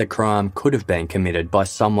assume that the crime could have been committed by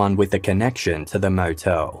someone with a connection to the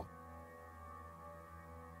motel.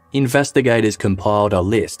 Investigators compiled a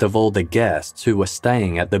list of all the guests who were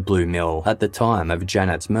staying at the Blue Mill at the time of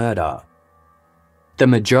Janet's murder. The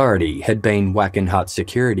majority had been Wacken Hut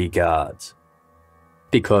security guards.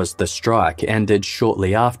 Because the strike ended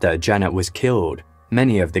shortly after Janet was killed,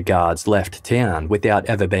 many of the guards left town without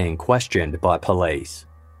ever being questioned by police.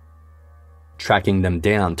 Tracking them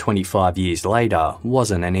down 25 years later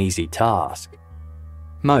wasn't an easy task.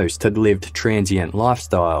 Most had lived transient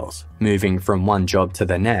lifestyles, moving from one job to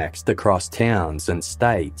the next across towns and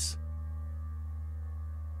states.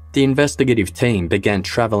 The investigative team began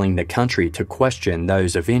travelling the country to question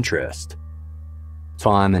those of interest.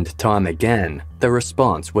 Time and time again, the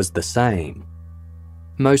response was the same.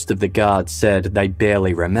 Most of the guards said they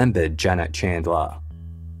barely remembered Janet Chandler.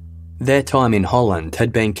 Their time in Holland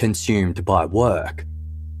had been consumed by work.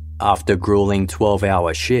 After grueling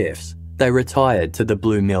 12-hour shifts, they retired to the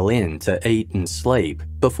Blue Mill Inn to eat and sleep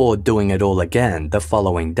before doing it all again the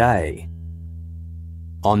following day.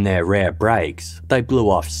 On their rare breaks, they blew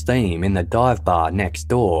off steam in the dive bar next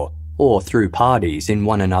door or threw parties in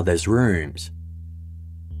one another's rooms.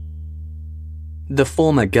 The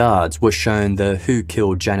former guards were shown the Who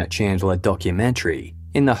Killed Janet Chandler documentary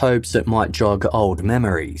in the hopes it might jog old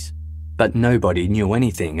memories, but nobody knew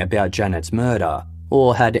anything about Janet's murder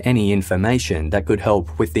or had any information that could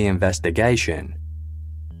help with the investigation.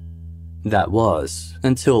 That was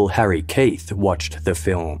until Harry Keith watched the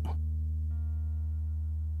film.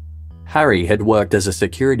 Harry had worked as a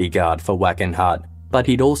security guard for Wackenhut, but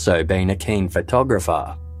he'd also been a keen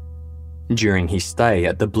photographer. During his stay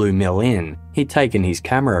at the Blue Mill Inn, he'd taken his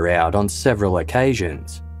camera out on several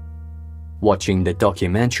occasions. Watching the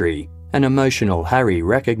documentary, an emotional Harry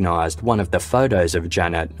recognised one of the photos of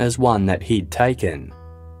Janet as one that he'd taken.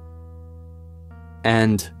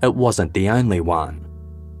 And it wasn't the only one.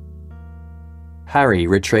 Harry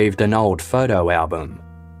retrieved an old photo album.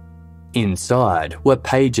 Inside were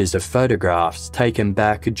pages of photographs taken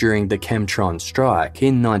back during the Chemtron strike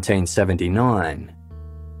in 1979.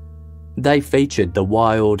 They featured the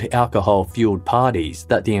wild, alcohol-fueled parties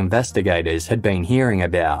that the investigators had been hearing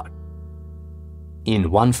about.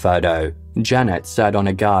 In one photo, Janet sat on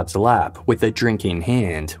a guard's lap with a drink in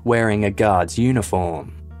hand, wearing a guard's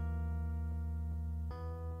uniform.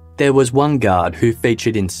 There was one guard who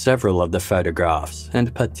featured in several of the photographs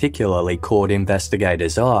and particularly caught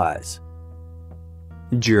investigators' eyes.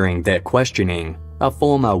 During their questioning, a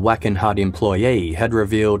former Wackenhut employee had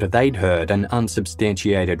revealed they'd heard an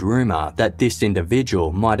unsubstantiated rumour that this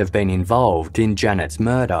individual might have been involved in Janet's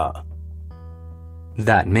murder.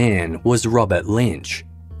 That man was Robert Lynch,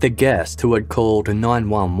 the guest who had called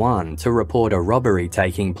 911 to report a robbery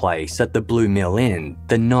taking place at the Blue Mill Inn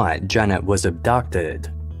the night Janet was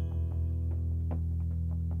abducted.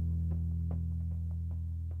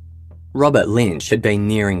 Robert Lynch had been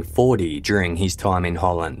nearing 40 during his time in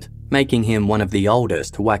Holland, making him one of the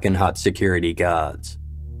oldest Wackenhut security guards.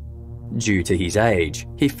 Due to his age,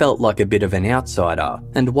 he felt like a bit of an outsider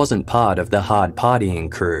and wasn't part of the hard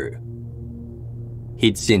partying crew.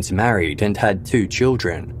 He'd since married and had 2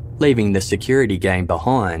 children, leaving the security game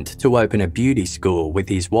behind to open a beauty school with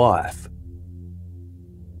his wife.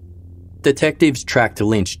 Detectives tracked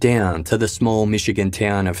Lynch down to the small Michigan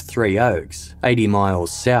town of Three Oaks, 80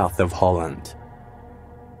 miles south of Holland.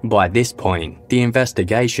 By this point, the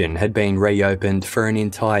investigation had been reopened for an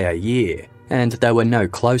entire year, and they were no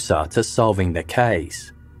closer to solving the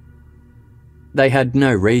case. They had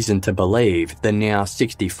no reason to believe the now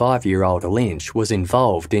 65-year-old Lynch was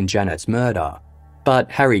involved in Janet's murder, but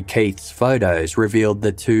Harry Keith's photos revealed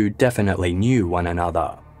the two definitely knew one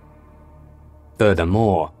another.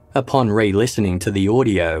 Furthermore, upon re-listening to the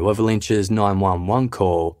audio of Lynch's 911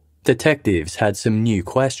 call, detectives had some new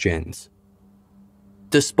questions.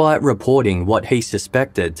 Despite reporting what he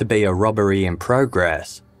suspected to be a robbery in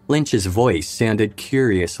progress, Lynch's voice sounded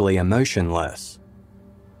curiously emotionless.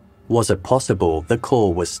 Was it possible the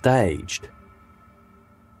call was staged?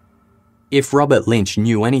 If Robert Lynch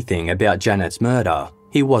knew anything about Janet's murder,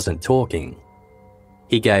 he wasn't talking.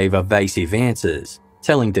 He gave evasive answers,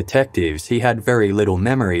 telling detectives he had very little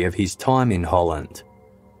memory of his time in Holland.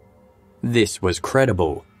 This was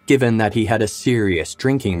credible, given that he had a serious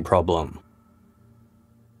drinking problem.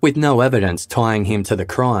 With no evidence tying him to the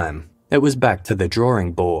crime, it was back to the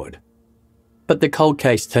drawing board. But the cold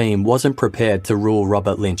case team wasn't prepared to rule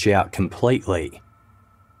Robert Lynch out completely.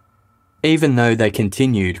 Even though they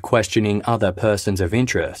continued questioning other persons of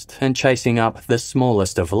interest and chasing up the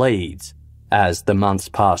smallest of leads, as the months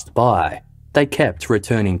passed by, they kept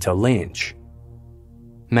returning to Lynch.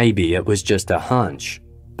 Maybe it was just a hunch,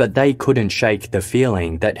 but they couldn't shake the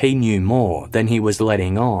feeling that he knew more than he was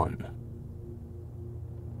letting on.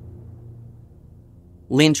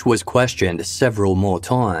 Lynch was questioned several more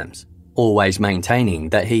times, always maintaining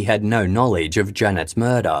that he had no knowledge of Janet's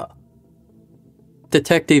murder.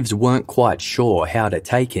 detectives weren't quite sure how to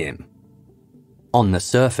take him. On the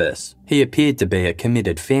surface, he appeared to be a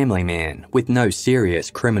committed family man with no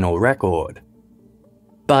serious criminal record.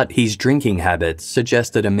 But his drinking habits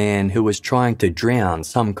suggested a man who was trying to drown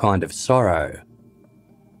some kind of sorrow.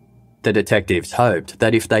 The detectives hoped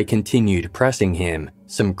that if they continued pressing him,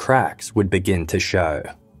 some cracks would begin to show.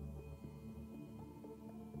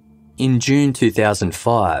 In June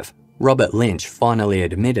 2005, Robert Lynch finally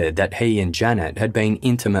admitted that he and Janet had been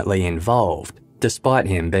intimately involved, despite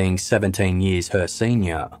him being 17 years her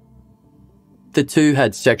senior. The two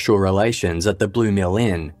had sexual relations at the Blue Mill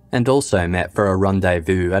Inn and also met for a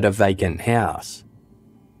rendezvous at a vacant house.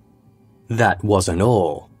 That wasn't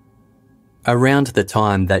all. Around the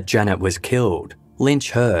time that Janet was killed, Lynch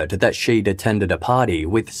heard that she'd attended a party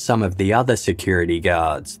with some of the other security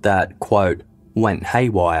guards that, quote, went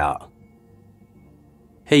haywire.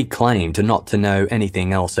 He claimed not to know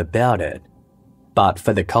anything else about it, but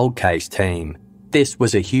for the cold case team, this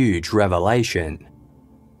was a huge revelation.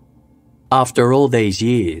 After all these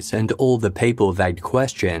years and all the people they'd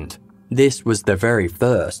questioned, this was the very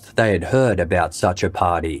first they had heard about such a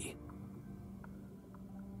party.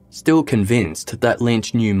 Still convinced that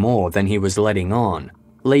Lynch knew more than he was letting on,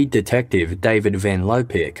 lead detective David Van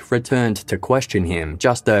Lopik returned to question him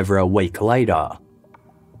just over a week later.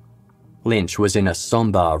 Lynch was in a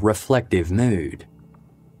somber, reflective mood.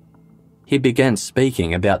 He began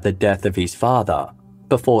speaking about the death of his father,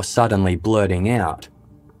 before suddenly blurting out,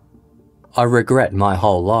 "I regret my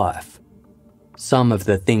whole life. Some of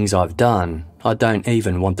the things I've done, I don't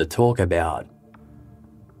even want to talk about."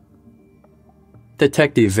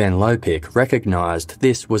 Detective Van Lopik recognised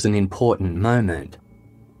this was an important moment.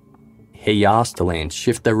 He asked Lynch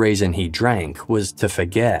if the reason he drank was to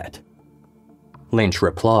forget. Lynch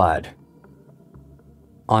replied,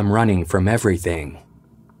 "I'm running from everything."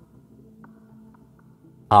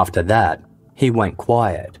 After that, he went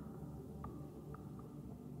quiet.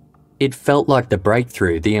 It felt like the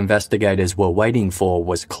breakthrough the investigators were waiting for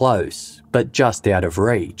was close, but just out of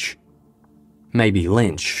reach. Maybe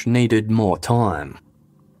Lynch needed more time.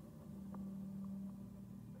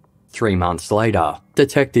 3 months later,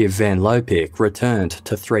 Detective Van Lopik returned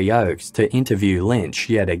to Three Oaks to interview Lynch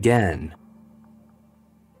yet again.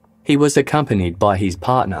 He was accompanied by his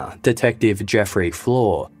partner, Detective Jeffrey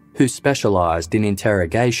Flor, who specialised in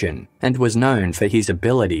interrogation and was known for his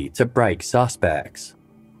ability to break suspects.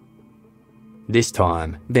 This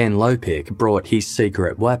time, Van Lopik brought his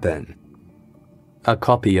secret weapon, a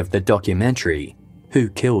copy of the documentary Who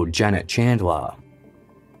Killed Janet Chandler.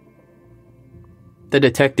 The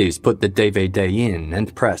detectives put the DVD in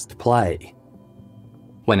and pressed play.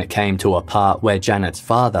 When it came to a part where Janet's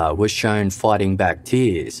father was shown fighting back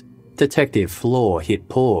tears, Detective Flor hit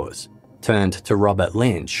pause, turned to Robert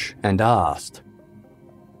Lynch and asked,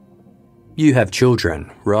 "You have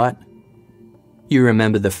children, right? You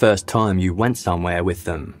remember the first time you went somewhere with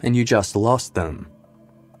them and you just lost them.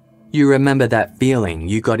 You remember that feeling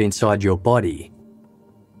you got inside your body.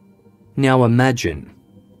 Now imagine,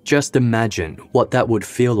 just imagine what that would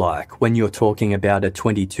feel like when you're talking about a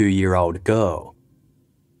 22-year-old girl.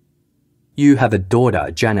 You have a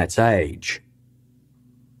daughter Janet's age.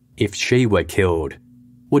 If she were killed,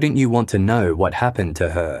 wouldn't you want to know what happened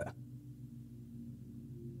to her?"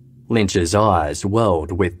 Lynch's eyes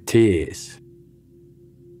welled with tears.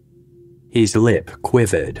 His lip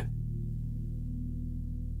quivered.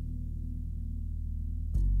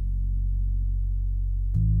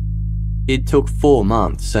 It took 4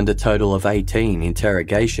 months and a total of 18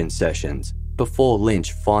 interrogation sessions before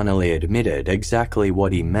Lynch finally admitted exactly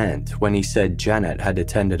what he meant when he said Janet had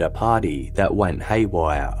attended a party that went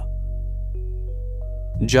haywire.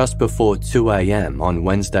 Just before 2 a.m. on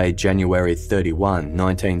Wednesday, January 31,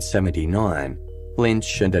 1979,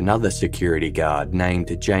 Lynch and another security guard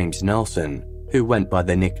named James Nelson, who went by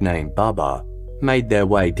the nickname Bubba, made their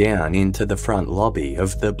way down into the front lobby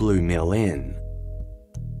of the Blue Mill Inn.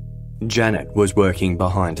 Janet was working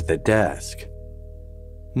behind the desk.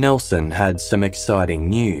 Nelson had some exciting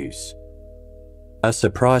news. A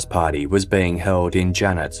surprise party was being held in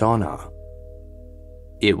Janet's honour.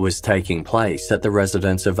 It was taking place at the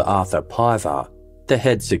residence of Arthur Piver, the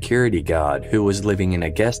head security guard who was living in a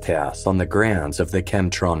guest house on the grounds of the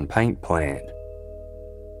Chemtron paint plant.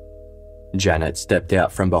 Janet stepped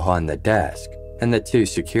out from behind the desk, and the 2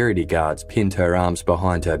 security guards pinned her arms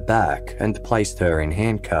behind her back and placed her in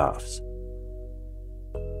handcuffs.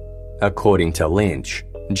 According to Lynch,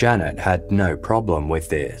 Janet had no problem with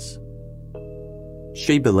this.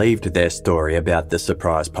 She believed their story about the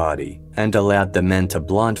surprise party and allowed the men to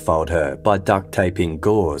blindfold her by duct taping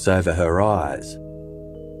gauze over her eyes.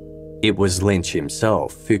 It was Lynch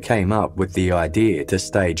himself who came up with the idea to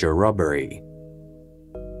stage a robbery.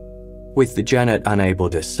 With Janet unable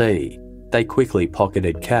to see, they quickly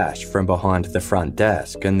pocketed cash from behind the front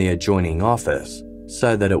desk and the adjoining office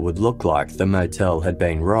so that it would look like the motel had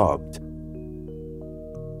been robbed.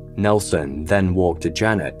 Nelson then walked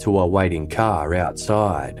Janet to a waiting car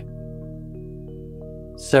outside.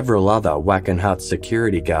 Several other Wackenhut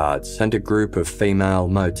security guards and a group of female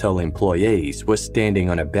motel employees were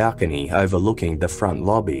standing on a balcony overlooking the front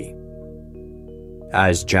lobby.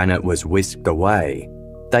 As Janet was whisked away,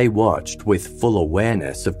 they watched with full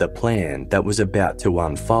awareness of the plan that was about to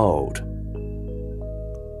unfold.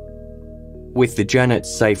 With Janet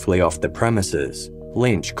safely off the premises,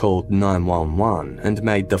 Lynch called 911 and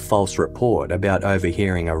made the false report about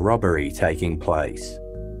overhearing a robbery taking place.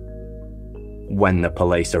 When the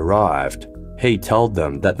police arrived, he told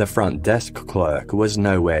them that the front desk clerk was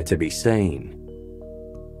nowhere to be seen.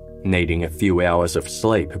 Needing a few hours of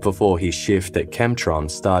sleep before his shift at Chemtron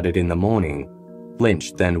started in the morning,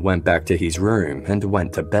 Lynch then went back to his room and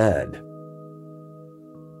went to bed.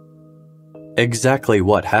 Exactly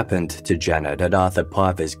what happened to Janet at Arthur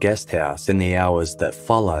Piper's guest house in the hours that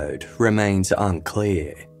followed remains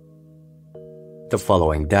unclear. The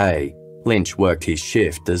following day, Lynch worked his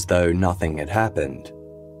shift as though nothing had happened.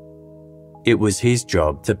 It was his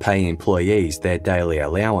job to pay employees their daily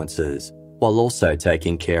allowances while also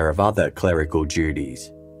taking care of other clerical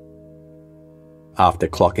duties. After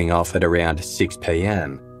clocking off at around 6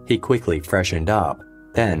 p.m, he quickly freshened up,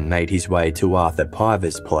 then made his way to Arthur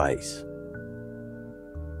Piper's place.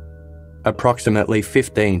 Approximately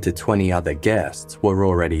 15 to 20 other guests were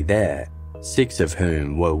already there, 6 of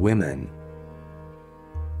whom were women.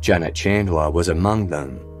 Janet Chandler was among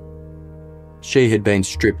them. She had been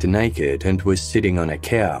stripped naked and was sitting on a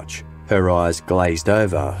couch, her eyes glazed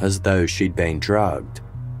over as though she'd been drugged.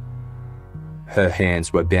 Her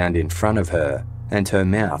hands were bound in front of her and her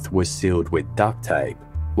mouth was sealed with duct tape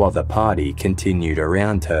while the party continued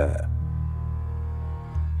around her.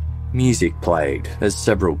 Music played as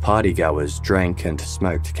several partygoers drank and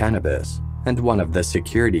smoked cannabis, and one of the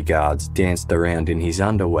security guards danced around in his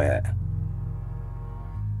underwear.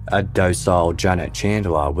 A docile Janet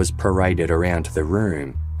Chandler was paraded around the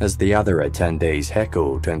room as the other attendees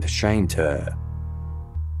heckled and shamed her.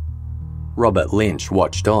 Robert Lynch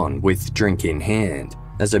watched on with drink in hand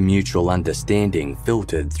as a mutual understanding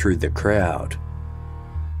filtered through the crowd.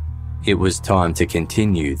 It was time to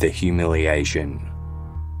continue the humiliation.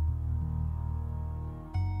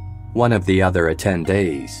 One of the other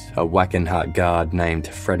attendees, a Wackenhut guard named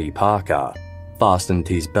Freddie Parker, fastened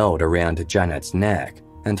his belt around Janet's neck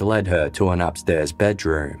and led her to an upstairs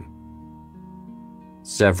bedroom.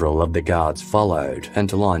 Several of the guards followed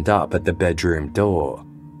and lined up at the bedroom door.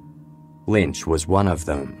 Lynch was one of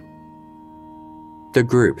them. The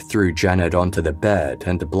group threw Janet onto the bed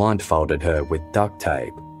and blindfolded her with duct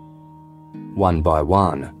tape. One by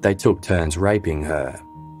one, they took turns raping her.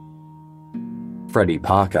 Freddie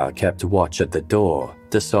Parker kept watch at the door,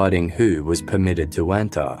 deciding who was permitted to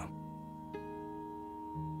enter.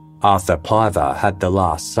 Arthur Piper had the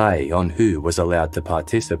last say on who was allowed to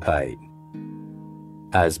participate.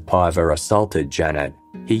 As Piper assaulted Janet,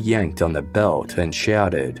 he yanked on the belt and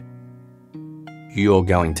shouted, "You're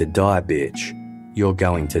going to die, bitch. You're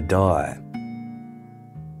going to die."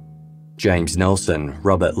 James Nelson,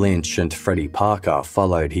 Robert Lynch and Freddie Parker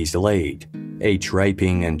followed his lead, each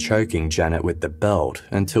raping and choking Janet with the belt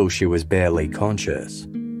until she was barely conscious.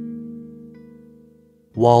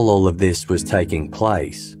 While all of this was taking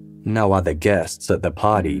place, no other guests at the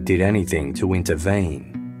party did anything to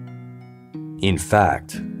intervene. In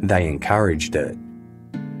fact, they encouraged it.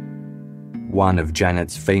 One of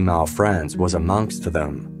Janet's female friends was amongst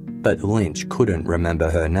them, but Lynch couldn't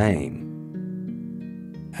remember her name.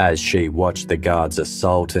 As she watched the guards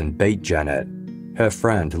assault and beat Janet, her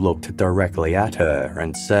friend looked directly at her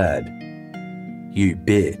and said, "You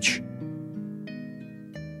bitch."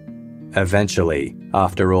 Eventually,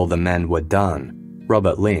 after all the men were done,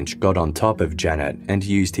 Robert Lynch got on top of Janet and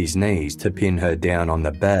used his knees to pin her down on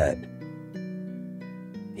the bed.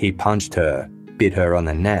 He punched her, bit her on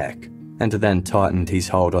the neck, and then tightened his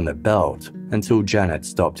hold on the belt until Janet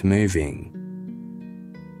stopped moving.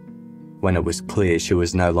 When it was clear she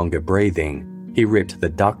was no longer breathing, he ripped the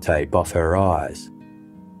duct tape off her eyes.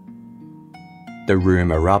 The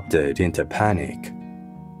room erupted into panic.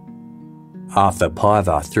 Arthur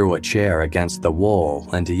Piper threw a chair against the wall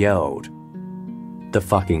and yelled, "The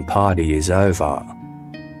fucking party is over."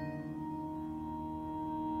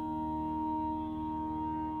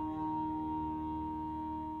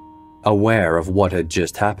 Aware of what had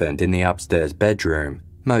just happened in the upstairs bedroom,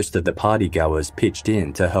 most of the partygoers pitched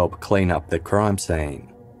in to help clean up the crime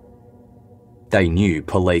scene. They knew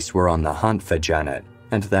police were on the hunt for Janet,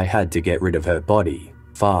 and they had to get rid of her body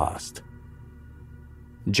fast.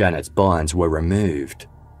 Janet's binds were removed,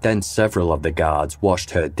 then several of the guards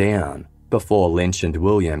washed her down before Lynch and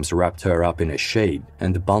Williams wrapped her up in a sheet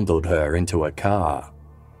and bundled her into a car.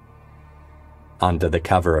 Under the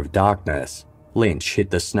cover of darkness, Lynch hit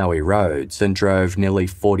the snowy roads and drove nearly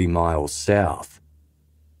 40 miles south.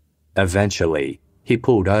 Eventually, he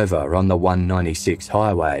pulled over on the 196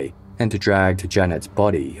 highway and dragged Janet's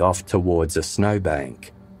body off towards a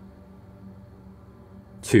snowbank.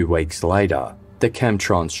 2 weeks later, the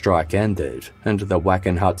Chemtron strike ended and the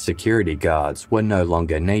Wackenhut security guards were no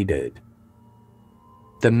longer needed.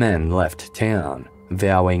 The men left town,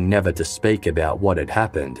 vowing never to speak about what had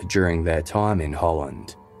happened during their time in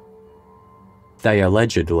Holland. They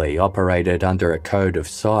allegedly operated under a code of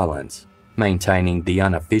silence, maintaining the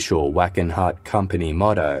unofficial Wackenhut company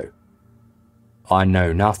motto, "I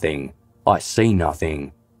know nothing, I see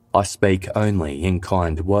nothing, I speak only in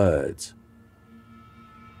kind words."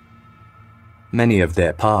 Many of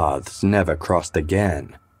their paths never crossed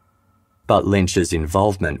again, but Lynch's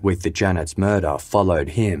involvement with the Janet's murder followed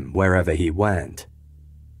him wherever he went.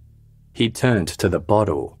 He turned to the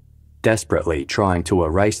bottle, desperately trying to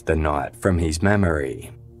erase the night from his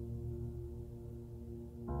memory.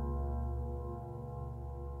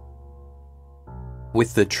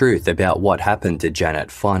 With the truth about what happened to Janet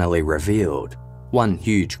finally revealed, one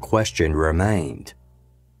huge question remained.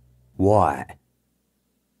 Why?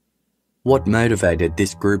 What motivated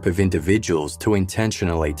this group of individuals to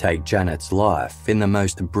intentionally take Janet's life in the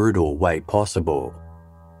most brutal way possible?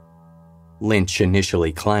 Lynch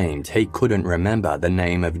initially claimed he couldn't remember the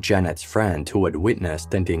name of Janet's friend who had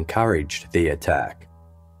witnessed and encouraged the attack,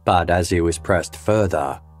 but as he was pressed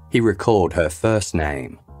further, he recalled her first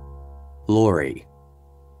name, Laurie.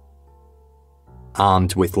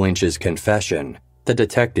 Armed with Lynch's confession, the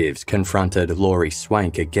detectives confronted Laurie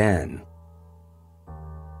Swank again.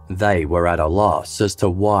 They were at a loss as to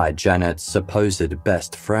why Janet's supposed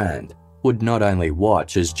best friend would not only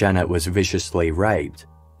watch as Janet was viciously raped,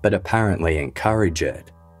 but apparently encourage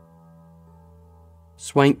it.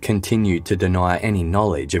 Swank continued to deny any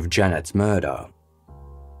knowledge of Janet's murder.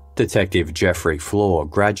 Detective Jeffrey Floor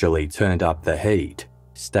gradually turned up the heat,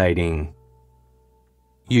 stating,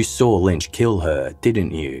 "You saw Lynch kill her,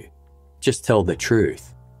 didn't you? Just tell the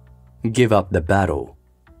truth. Give up the battle.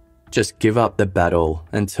 Just give up the battle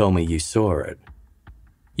and tell me you saw it.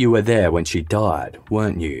 You were there when she died,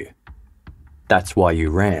 weren't you? That's why you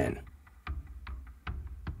ran."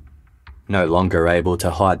 No longer able to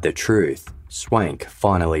hide the truth, Swank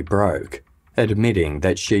finally broke, admitting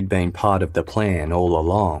that she'd been part of the plan all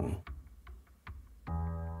along.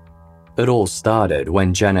 It all started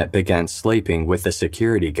when Janet began sleeping with a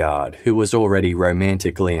security guard who was already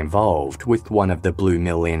romantically involved with one of the Blue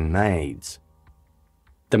Mill Inn maids.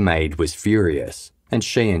 The maid was furious, and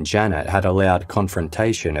she and Janet had a loud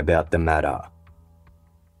confrontation about the matter.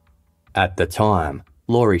 At the time,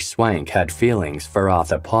 Laurie Swank had feelings for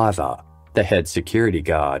Arthur Piver, the head security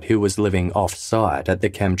guard who was living off-site at the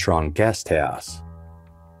Chemtron guest house.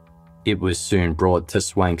 It was soon brought to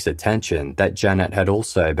Swank's attention that Janet had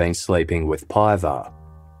also been sleeping with Piver.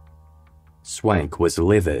 Swank was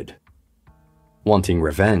livid. Wanting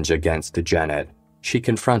revenge against Janet, she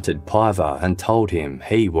confronted Piver and told him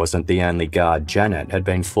he wasn't the only guard Janet had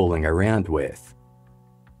been fooling around with.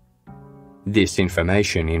 This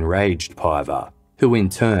information enraged Piver, who in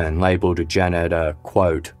turn labelled Janet a,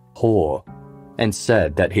 quote, whore, and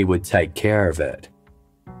said that he would take care of it.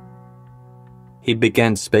 He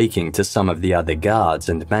began speaking to some of the other guards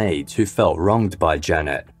and maids who felt wronged by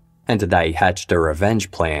Janet, and they hatched a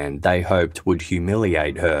revenge plan they hoped would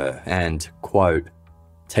humiliate her and, quote,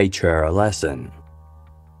 teach her a lesson.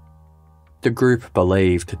 The group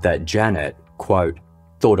believed that Janet, quote,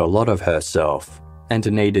 thought a lot of herself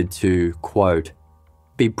and needed to, quote,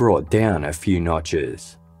 be brought down a few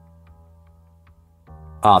notches.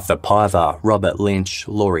 Arthur Piver, Robert Lynch,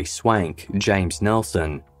 Laurie Swank, James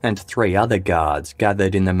Nelson, and 3 other guards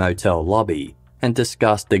gathered in the motel lobby and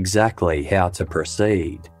discussed exactly how to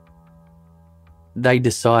proceed. They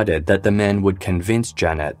decided that the men would convince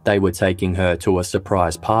Janet they were taking her to a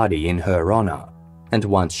surprise party in her honour, and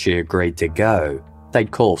once she agreed to go,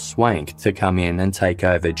 they'd call Swank to come in and take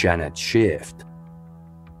over Janet's shift.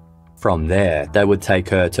 From there, they would take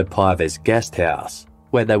her to Piver's guest house,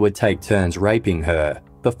 where they would take turns raping her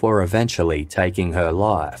before eventually taking her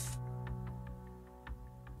life.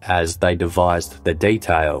 As they devised the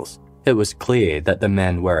details, it was clear that the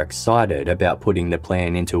men were excited about putting the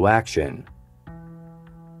plan into action.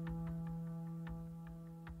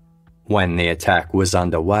 When the attack was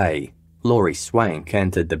underway, Laurie Swank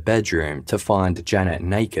entered the bedroom to find Janet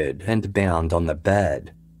naked and bound on the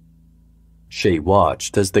bed. She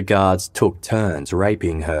watched as the guards took turns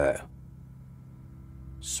raping her.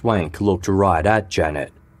 Swank looked right at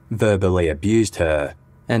Janet, verbally abused her,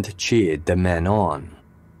 and cheered the men on.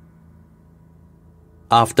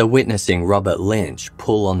 After witnessing Robert Lynch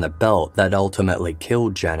pull on the belt that ultimately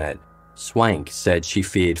killed Janet, Swank said she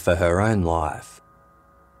feared for her own life.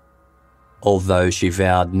 Although she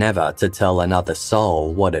vowed never to tell another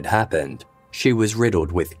soul what had happened, she was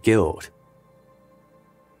riddled with guilt.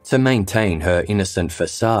 To maintain her innocent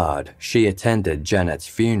facade, she attended Janet's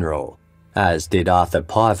funeral, as did Arthur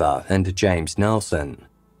Piver and James Nelson.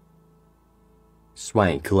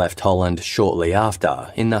 Swank left Holland shortly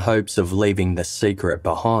after in the hopes of leaving the secret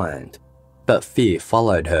behind, but fear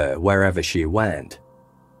followed her wherever she went.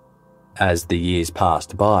 As the years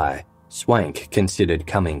passed by, Swank considered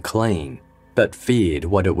coming clean, but feared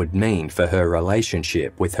what it would mean for her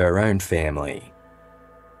relationship with her own family.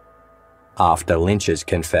 After Lynch's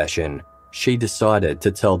confession, she decided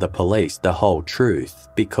to tell the police the whole truth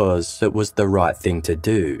because it was the right thing to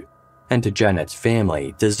do, and Janet's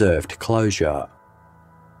family deserved closure.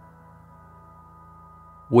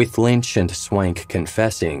 With Lynch and Swank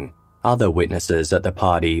confessing, other witnesses at the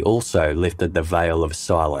party also lifted the veil of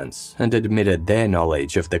silence and admitted their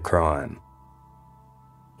knowledge of the crime.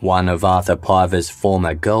 One of Arthur Piver's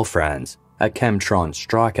former girlfriends, a Chemtron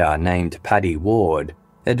striker named Paddy Ward,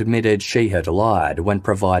 admitted she had lied when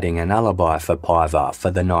providing an alibi for Piver for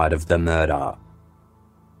the night of the murder.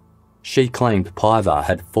 She claimed Piver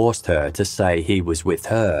had forced her to say he was with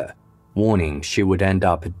her, warning she would end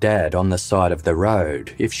up dead on the side of the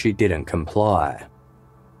road if she didn't comply.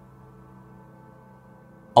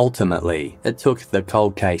 Ultimately, it took the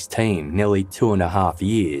cold case team nearly 2.5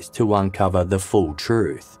 years to uncover the full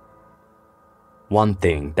truth. One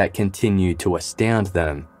thing that continued to astound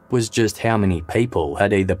them was just how many people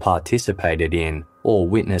had either participated in or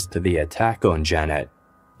witnessed the attack on Janet,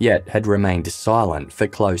 yet had remained silent for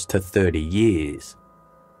close to 30 years.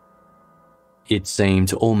 It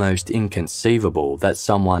seemed almost inconceivable that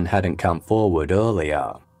someone hadn't come forward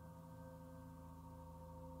earlier.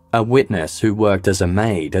 A witness who worked as a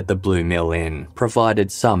maid at the Blue Mill Inn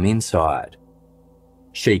provided some insight.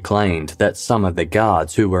 She claimed that some of the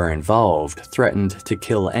guards who were involved threatened to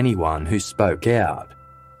kill anyone who spoke out.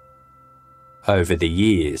 Over the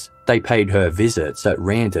years, they paid her visits at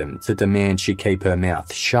random to demand she keep her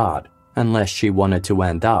mouth shut unless she wanted to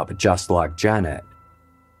end up just like Janet.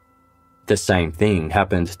 The same thing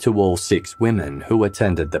happened to all 6 women who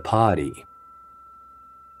attended the party.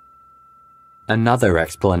 Another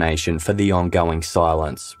explanation for the ongoing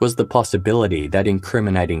silence was the possibility that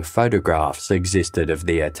incriminating photographs existed of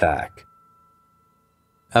the attack.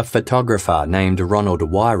 A photographer named Ronald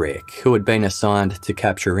Wyrick, who had been assigned to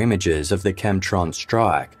capture images of the Chemtron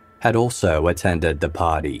strike, had also attended the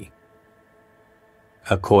party.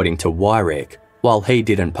 According to Wyrick, while he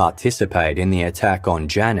didn't participate in the attack on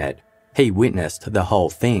Janet, he witnessed the whole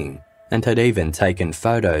thing and had even taken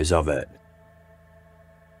photos of it.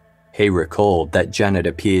 He recalled that Janet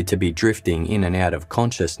appeared to be drifting in and out of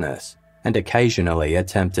consciousness and occasionally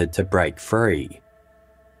attempted to break free.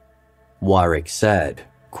 Wyrick said,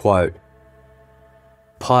 quote,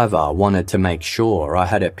 "Piver wanted to make sure I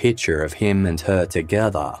had a picture of him and her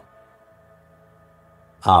together."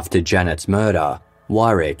 After Janet's murder,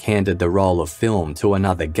 Wyrick handed the roll of film to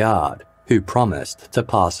another guard who promised to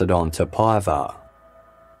pass it on to Piver.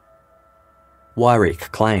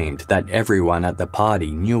 Wyrick claimed that everyone at the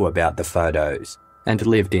party knew about the photos and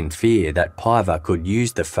lived in fear that Piver could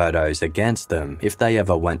use the photos against them if they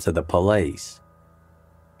ever went to the police.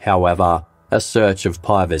 However, a search of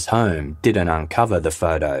Piver's home didn't uncover the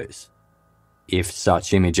photos. If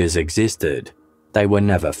such images existed, they were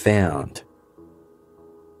never found.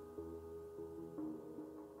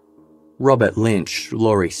 Robert Lynch,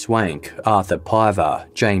 Laurie Swank, Arthur Piver,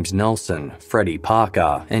 James Nelson, Freddie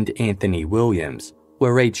Parker, and Anthony Williams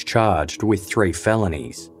were each charged with 3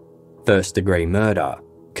 felonies: first-degree murder,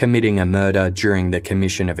 committing a murder during the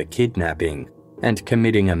commission of a kidnapping, and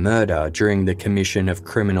committing a murder during the commission of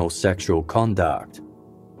criminal sexual conduct.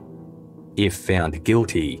 If found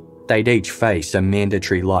guilty, they'd each face a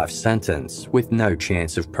mandatory life sentence with no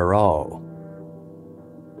chance of parole.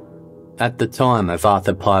 At the time of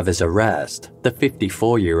Arthur Piver's arrest, the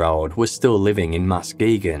 54-year-old was still living in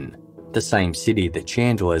Muskegon, the same city the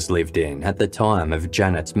Chandlers lived in at the time of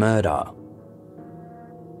Janet's murder.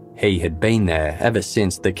 He had been there ever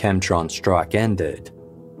since the Chemtron strike ended.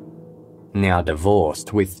 Now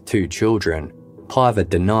divorced with 2 children, Piver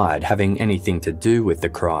denied having anything to do with the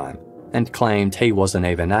crime and claimed he wasn't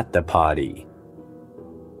even at the party.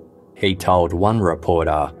 He told one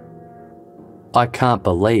reporter, "I can't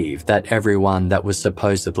believe that everyone that was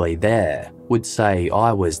supposedly there would say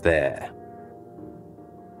I was there."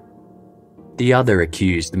 The other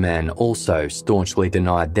accused men also staunchly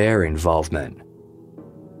denied their involvement.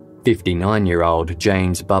 59-year-old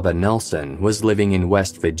James Bubba Nelson was living in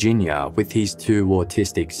West Virginia with his 2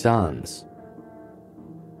 autistic sons.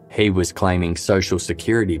 He was claiming Social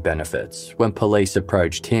Security benefits when police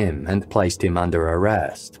approached him and placed him under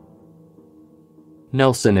arrest.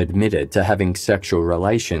 Nelson admitted to having sexual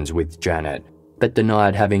relations with Janet, but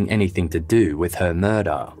denied having anything to do with her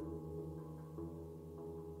murder.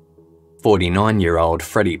 49-year-old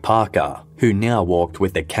Freddie Parker, who now walked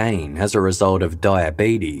with a cane as a result of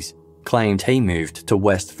diabetes, claimed he moved to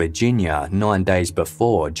West Virginia 9 days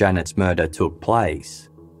before Janet's murder took place.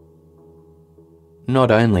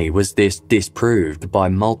 Not only was this disproved by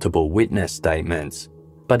multiple witness statements,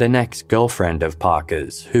 but an ex-girlfriend of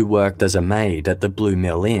Parker's, who worked as a maid at the Blue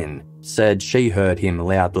Mill Inn, said she heard him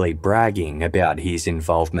loudly bragging about his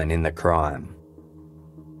involvement in the crime.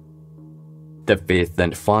 The 5th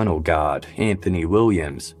and final guard, Anthony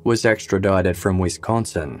Williams, was extradited from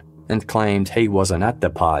Wisconsin and claimed he wasn't at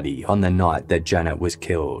the party on the night that Janet was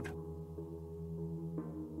killed.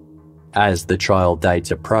 As the trial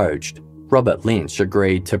dates approached, Robert Lynch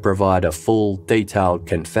agreed to provide a full, detailed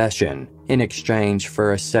confession in exchange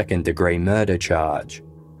for a second-degree murder charge.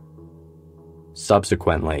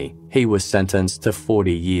 Subsequently, he was sentenced to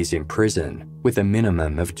 40 years in prison, with a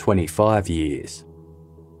minimum of 25 years.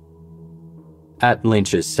 At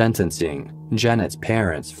Lynch's sentencing, Janet's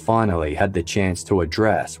parents finally had the chance to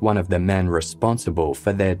address one of the men responsible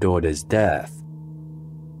for their daughter's death.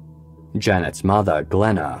 Janet's mother,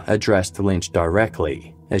 Glenna, addressed Lynch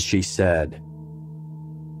directly as she said,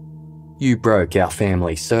 "You broke our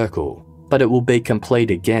family circle, but it will be complete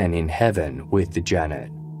again in heaven with Janet.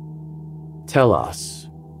 Tell us,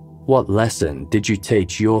 what lesson did you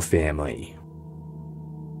teach your family?"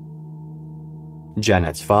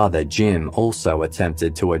 Janet's father, Jim, also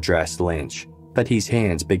attempted to address Lynch, but his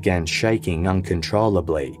hands began shaking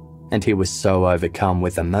uncontrollably, and he was so overcome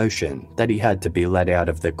with emotion that he had to be let out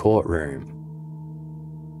of the courtroom.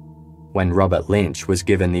 When Robert Lynch was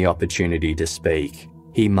given the opportunity to speak,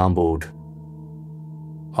 he mumbled,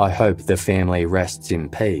 "I hope the family rests in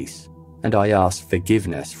peace, and I ask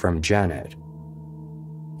forgiveness from Janet.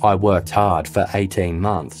 I worked hard for 18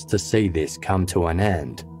 months to see this come to an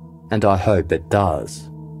end, and I hope it does."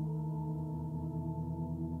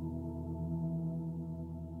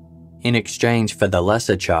 In exchange for the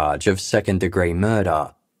lesser charge of second-degree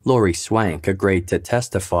murder, Laurie Swank agreed to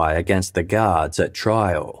testify against the guards at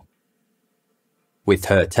trial. With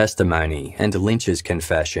her testimony and Lynch's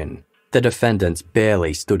confession, the defendants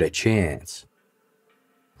barely stood a chance.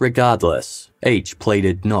 Regardless, each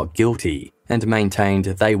pleaded not guilty and maintained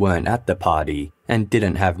they weren't at the party and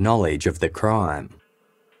didn't have knowledge of the crime.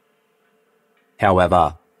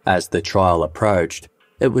 However, as the trial approached,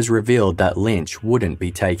 it was revealed that Lynch wouldn't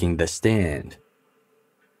be taking the stand.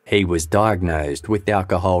 He was diagnosed with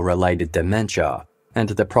alcohol-related dementia, and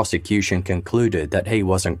the prosecution concluded that he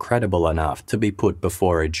wasn't credible enough to be put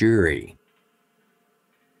before a jury.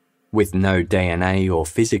 With no DNA or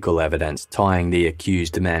physical evidence tying the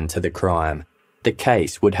accused men to the crime, the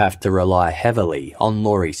case would have to rely heavily on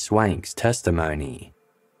Laurie Swank's testimony.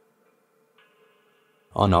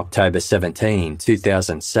 On October 17,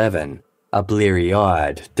 2007, a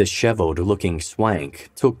bleary-eyed, dishevelled-looking Swank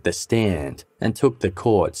took the stand and took the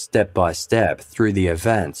court step by step through the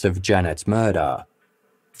events of Janet's murder,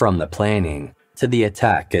 from the planning to the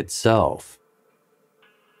attack itself.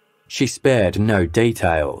 She spared no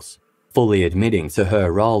details, fully admitting to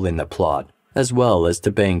her role in the plot, as well as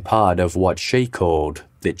to being part of what she called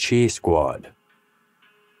the cheer squad.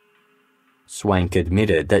 Swank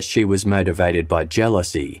admitted that she was motivated by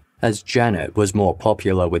jealousy, as Janet was more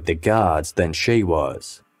popular with the guards than she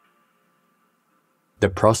was. The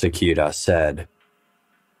prosecutor said,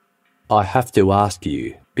 "I have to ask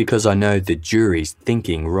you, because I know the jury's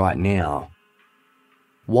thinking right now.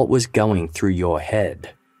 What was going through your head?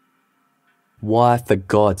 Why, for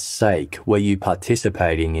God's sake, were you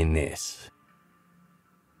participating in this?"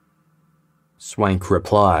 Swank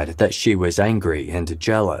replied that she was angry and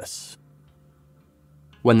jealous.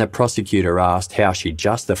 When the prosecutor asked how she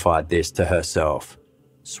justified this to herself,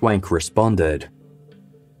 Swank responded,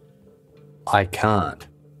 "I can't."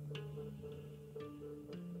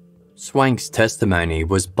 Swank's testimony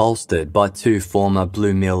was bolstered by 2 former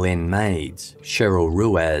Blue Mill Inn maids, Cheryl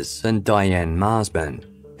Ruiz and Diane Marsman,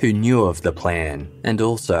 who knew of the plan and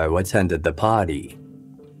also attended the party.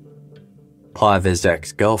 Piver's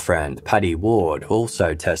ex-girlfriend, Patty Ward,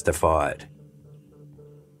 also testified.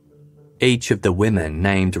 Each of the women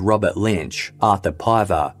named Robert Lynch, Arthur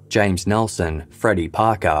Piver, James Nelson, Freddie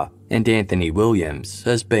Parker, and Anthony Williams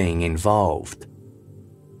as being involved.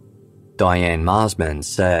 Diane Marsman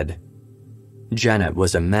said, "Janet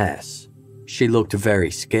was a mess. She looked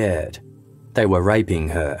very scared. They were raping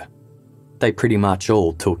her. They pretty much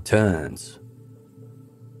all took turns."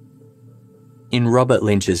 In Robert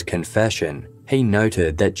Lynch's confession, he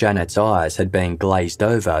noted that Janet's eyes had been glazed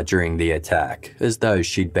over during the attack, as though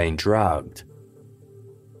she'd been drugged.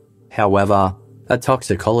 However, a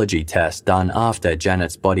toxicology test done after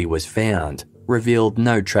Janet's body was found revealed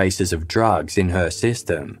no traces of drugs in her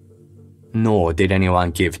system, nor did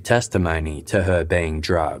anyone give testimony to her being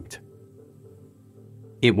drugged.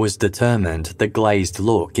 It was determined the glazed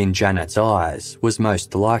look in Janet's eyes was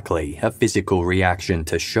most likely a physical reaction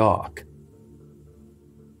to shock.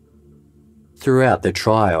 Throughout the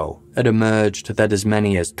trial, it emerged that as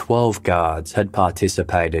many as 12 guards had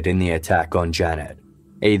participated in the attack on Janet,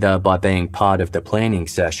 either by being part of the planning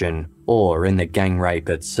session or in the gang rape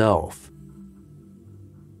itself.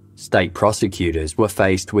 State prosecutors were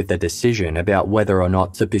faced with a decision about whether or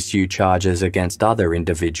not to pursue charges against other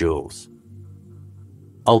individuals.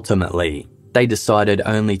 Ultimately, they decided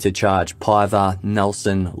only to charge Piver,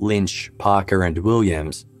 Nelson, Lynch, Parker, and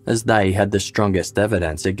Williams, as they had the strongest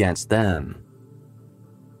evidence against them.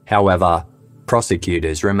 However,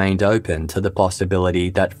 prosecutors remained open to the possibility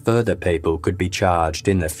that further people could be charged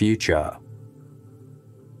in the future.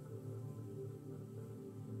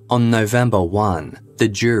 On November 1, the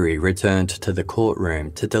jury returned to the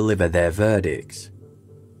courtroom to deliver their verdicts.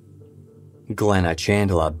 Glenna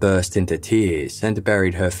Chandler burst into tears and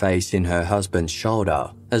buried her face in her husband's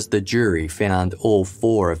shoulder as the jury found all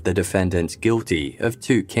 4 of the defendants guilty of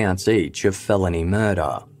 2 counts each of felony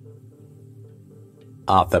murder.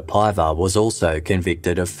 Arthur Piver was also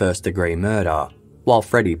convicted of first-degree murder, while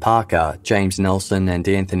Freddie Parker, James Nelson, and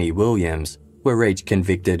Anthony Williams were each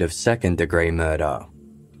convicted of second-degree murder.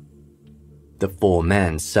 The 4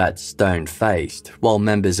 men sat stone-faced while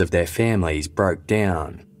members of their families broke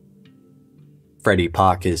down. Freddie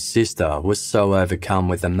Parker's sister was so overcome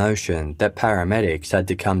with emotion that paramedics had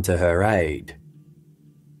to come to her aid.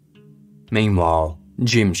 Meanwhile,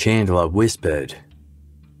 Jim Chandler whispered,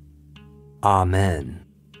 "Amen."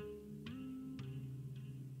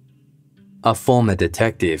 A former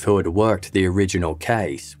detective who had worked the original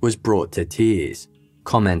case was brought to tears,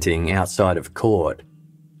 commenting outside of court,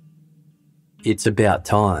 "It's about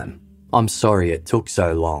time. I'm sorry it took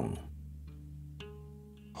so long."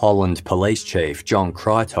 Holland Police Chief John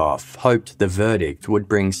Krytoff hoped the verdict would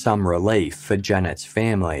bring some relief for Janet's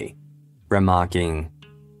family, remarking,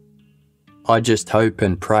 "I just hope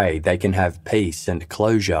and pray they can have peace and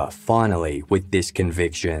closure finally with this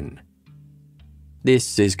conviction.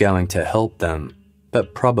 This is going to help them,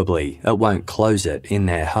 but probably it won't close it in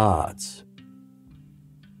their hearts."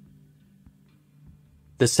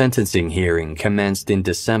 The sentencing hearing commenced in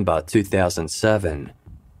December 2007.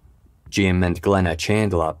 Jim and Glenna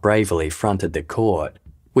Chandler bravely fronted the court,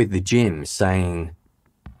 with Jim saying,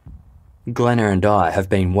 "Glenna and I have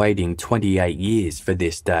been waiting 28 years for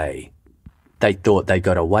this day. They thought they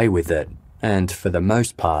got away with it, and for the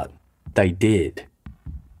most part, they did."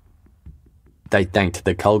 They thanked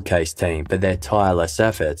the cold case team for their tireless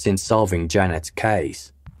efforts in solving Janet's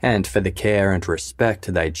case, and for the care and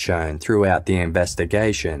respect they'd shown throughout the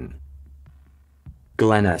investigation.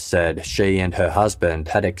 Glenna said she and her husband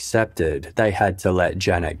had accepted they had to let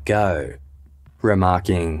Janet go,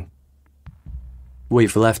 remarking,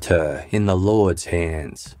 "We've left her in the Lord's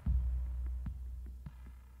hands."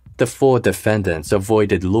 The 4 defendants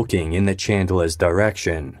avoided looking in the Chandlers'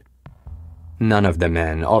 direction. None of the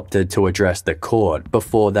men opted to address the court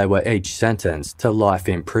before they were each sentenced to life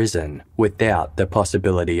in prison without the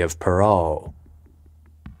possibility of parole.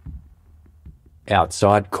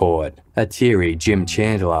 Outside court, a teary Jim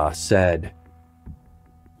Chandler said,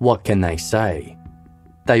 "What can they say?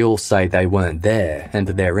 They all say they weren't there and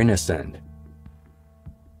they're innocent.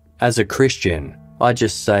 As a Christian, I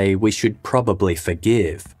just say we should probably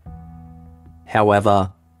forgive.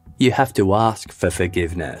 However, you have to ask for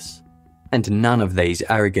forgiveness, and none of these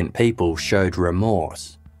arrogant people showed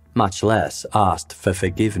remorse, much less asked for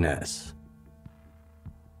forgiveness."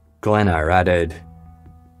 Glenna added,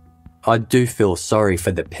 "I do feel sorry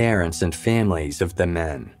for the parents and families of the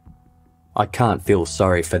men. I can't feel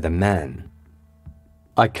sorry for the men.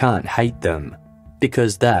 I can't hate them,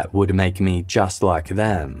 because that would make me just like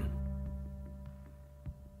them."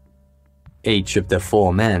 Each of the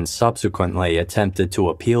 4 men subsequently attempted to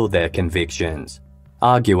appeal their convictions,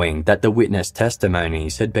 arguing that the witness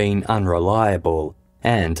testimonies had been unreliable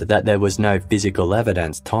and that there was no physical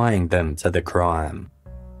evidence tying them to the crime.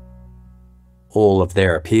 All of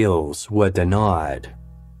their appeals were denied.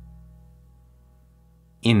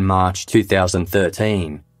 In March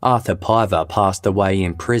 2013, Arthur Piver passed away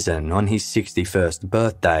in prison on his 61st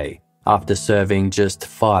birthday after serving just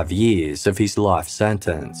 5 years of his life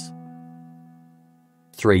sentence.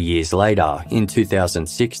 3 years later, in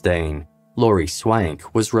 2016, Laurie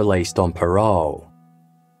Swank was released on parole.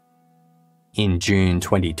 In June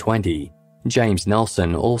 2020, James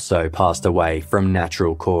Nelson also passed away from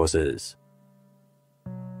natural causes.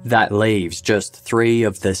 That leaves just 3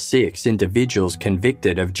 of the 6 individuals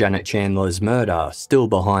convicted of Janet Chandler's murder still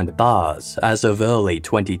behind bars as of early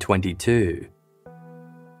 2022.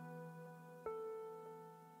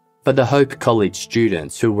 For the Hope College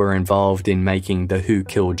students who were involved in making the Who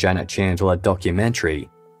Killed Janet Chandler documentary,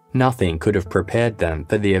 nothing could have prepared them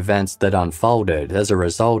for the events that unfolded as a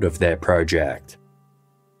result of their project.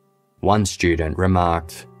 One student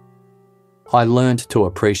remarked, "I learned to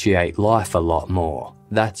appreciate life a lot more,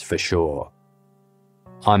 that's for sure.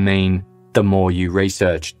 I mean, the more you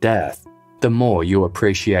research death, the more you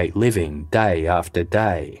appreciate living day after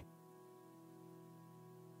day."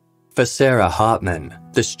 For Sarah Hartman,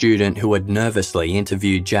 the student who had nervously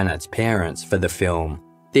interviewed Janet's parents for the film,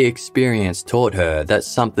 the experience taught her that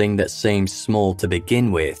something that seems small to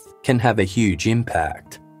begin with can have a huge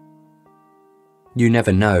impact. "You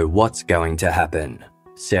never know what's going to happen,"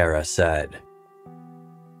 Sarah said.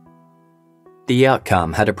 The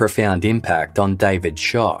outcome had a profound impact on David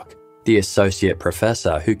Schock, the associate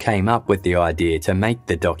professor who came up with the idea to make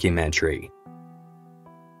the documentary.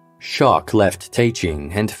 Schock left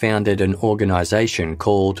teaching and founded an organisation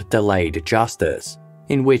called Delayed Justice,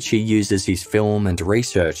 in which he uses his film and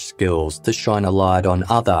research skills to shine a light on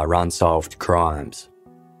other unsolved crimes.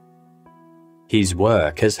 His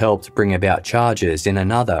work has helped bring about charges in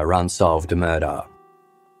another unsolved murder.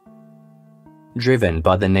 Driven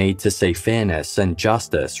by the need to see fairness and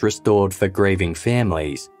justice restored for grieving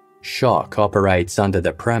families, Schock operates under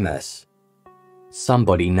the premise: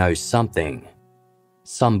 somebody knows something.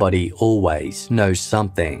 Somebody always knows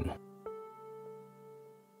something.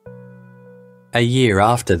 A year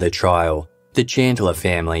after the trial, the Chandler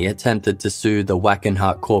family attempted to sue the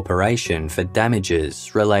Wackenhut Corporation for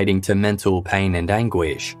damages relating to mental pain and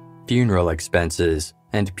anguish, funeral expenses,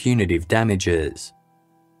 and punitive damages.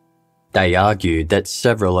 They argued that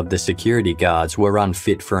several of the security guards were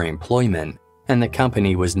unfit for employment and the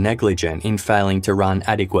company was negligent in failing to run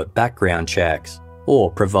adequate background checks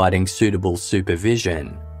or providing suitable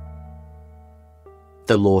supervision.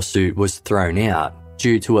 The lawsuit was thrown out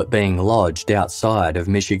due to it being lodged outside of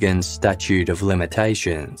Michigan's statute of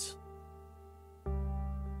limitations.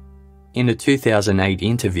 In a 2008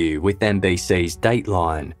 interview with NBC's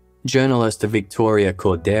Dateline, journalist Victoria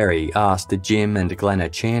Corderi asked Jim and Glenna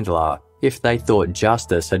Chandler if they thought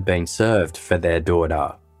justice had been served for their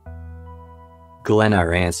daughter. Glenna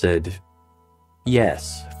answered,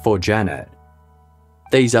 "Yes, for Janet.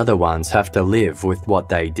 These other ones have to live with what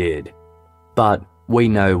they did. But we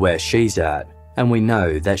know where she's at, and we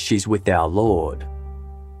know that she's with our Lord."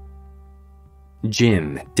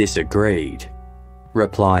 Jim disagreed,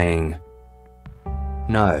 replying,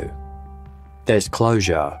 "No, there's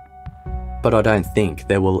closure, but I don't think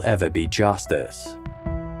there will ever be justice."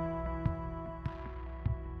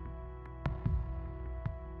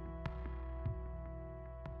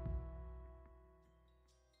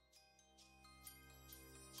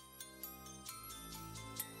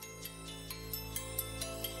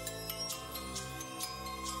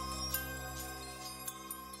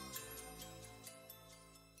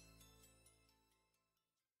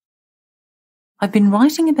 I've been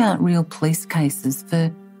writing about real police cases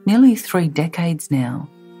for nearly 3 decades now,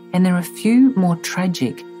 and there are few more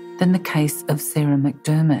tragic than the case of Sarah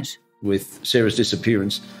McDermott. With Sarah's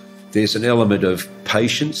disappearance, there's an element of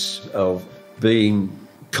patience, of being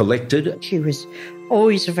collected. She was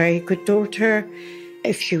always a very good daughter.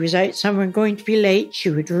 If she was out somewhere going to be late, she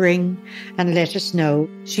would ring and let us know.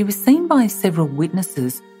 She was seen by several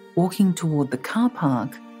witnesses walking toward the car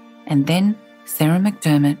park, and then Sarah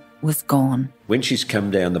McDermott was gone. When she's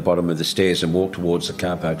come down the bottom of the stairs and walked towards the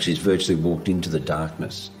car park, she's virtually walked into the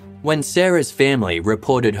darkness. When Sarah's family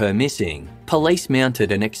reported her missing, police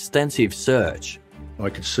mounted an extensive search.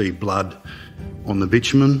 I could see blood on the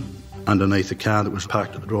bitumen underneath the car that was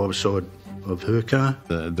parked at the driver's side of her car.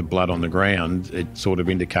 The blood on the ground, it sort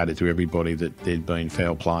of indicated to everybody that there'd been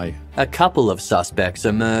foul play. A couple of suspects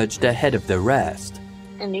emerged ahead of the rest.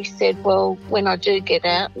 And he said, "Well, when I do get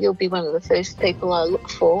out, you'll be one of the first people I look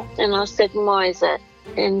for." And I said, "Why is that?"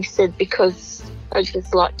 And he said, because I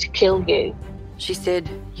just like to kill you. She said,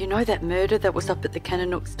 you know that murder that was up at the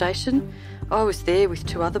Kannanook station? I was there with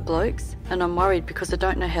 2 other blokes, and I'm worried because I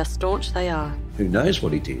don't know how staunch they are. Who knows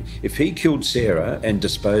what he did? If he killed Sarah and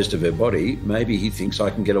disposed of her body, maybe he thinks I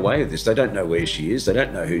can get away with this. They don't know where she is. They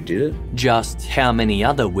don't know who did it. Just how many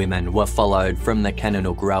other women were followed from the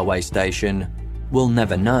Kannanook railway station, we'll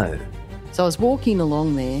never know. So I was walking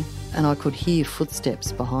along there and I could hear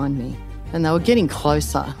footsteps behind me, and they were getting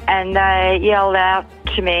closer. And they yelled out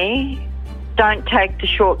to me, don't take the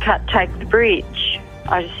shortcut, take the bridge.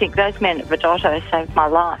 I just think those men at Vidotto saved my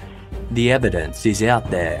life. The evidence is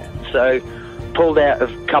out there. So pulled out a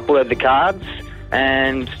couple of the cards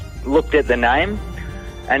and looked at the name,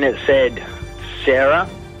 and it said Sarah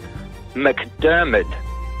McDermott.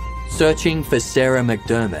 Searching for Sarah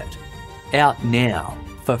McDermott. Out now,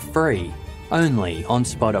 for free, only on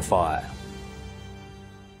Spotify.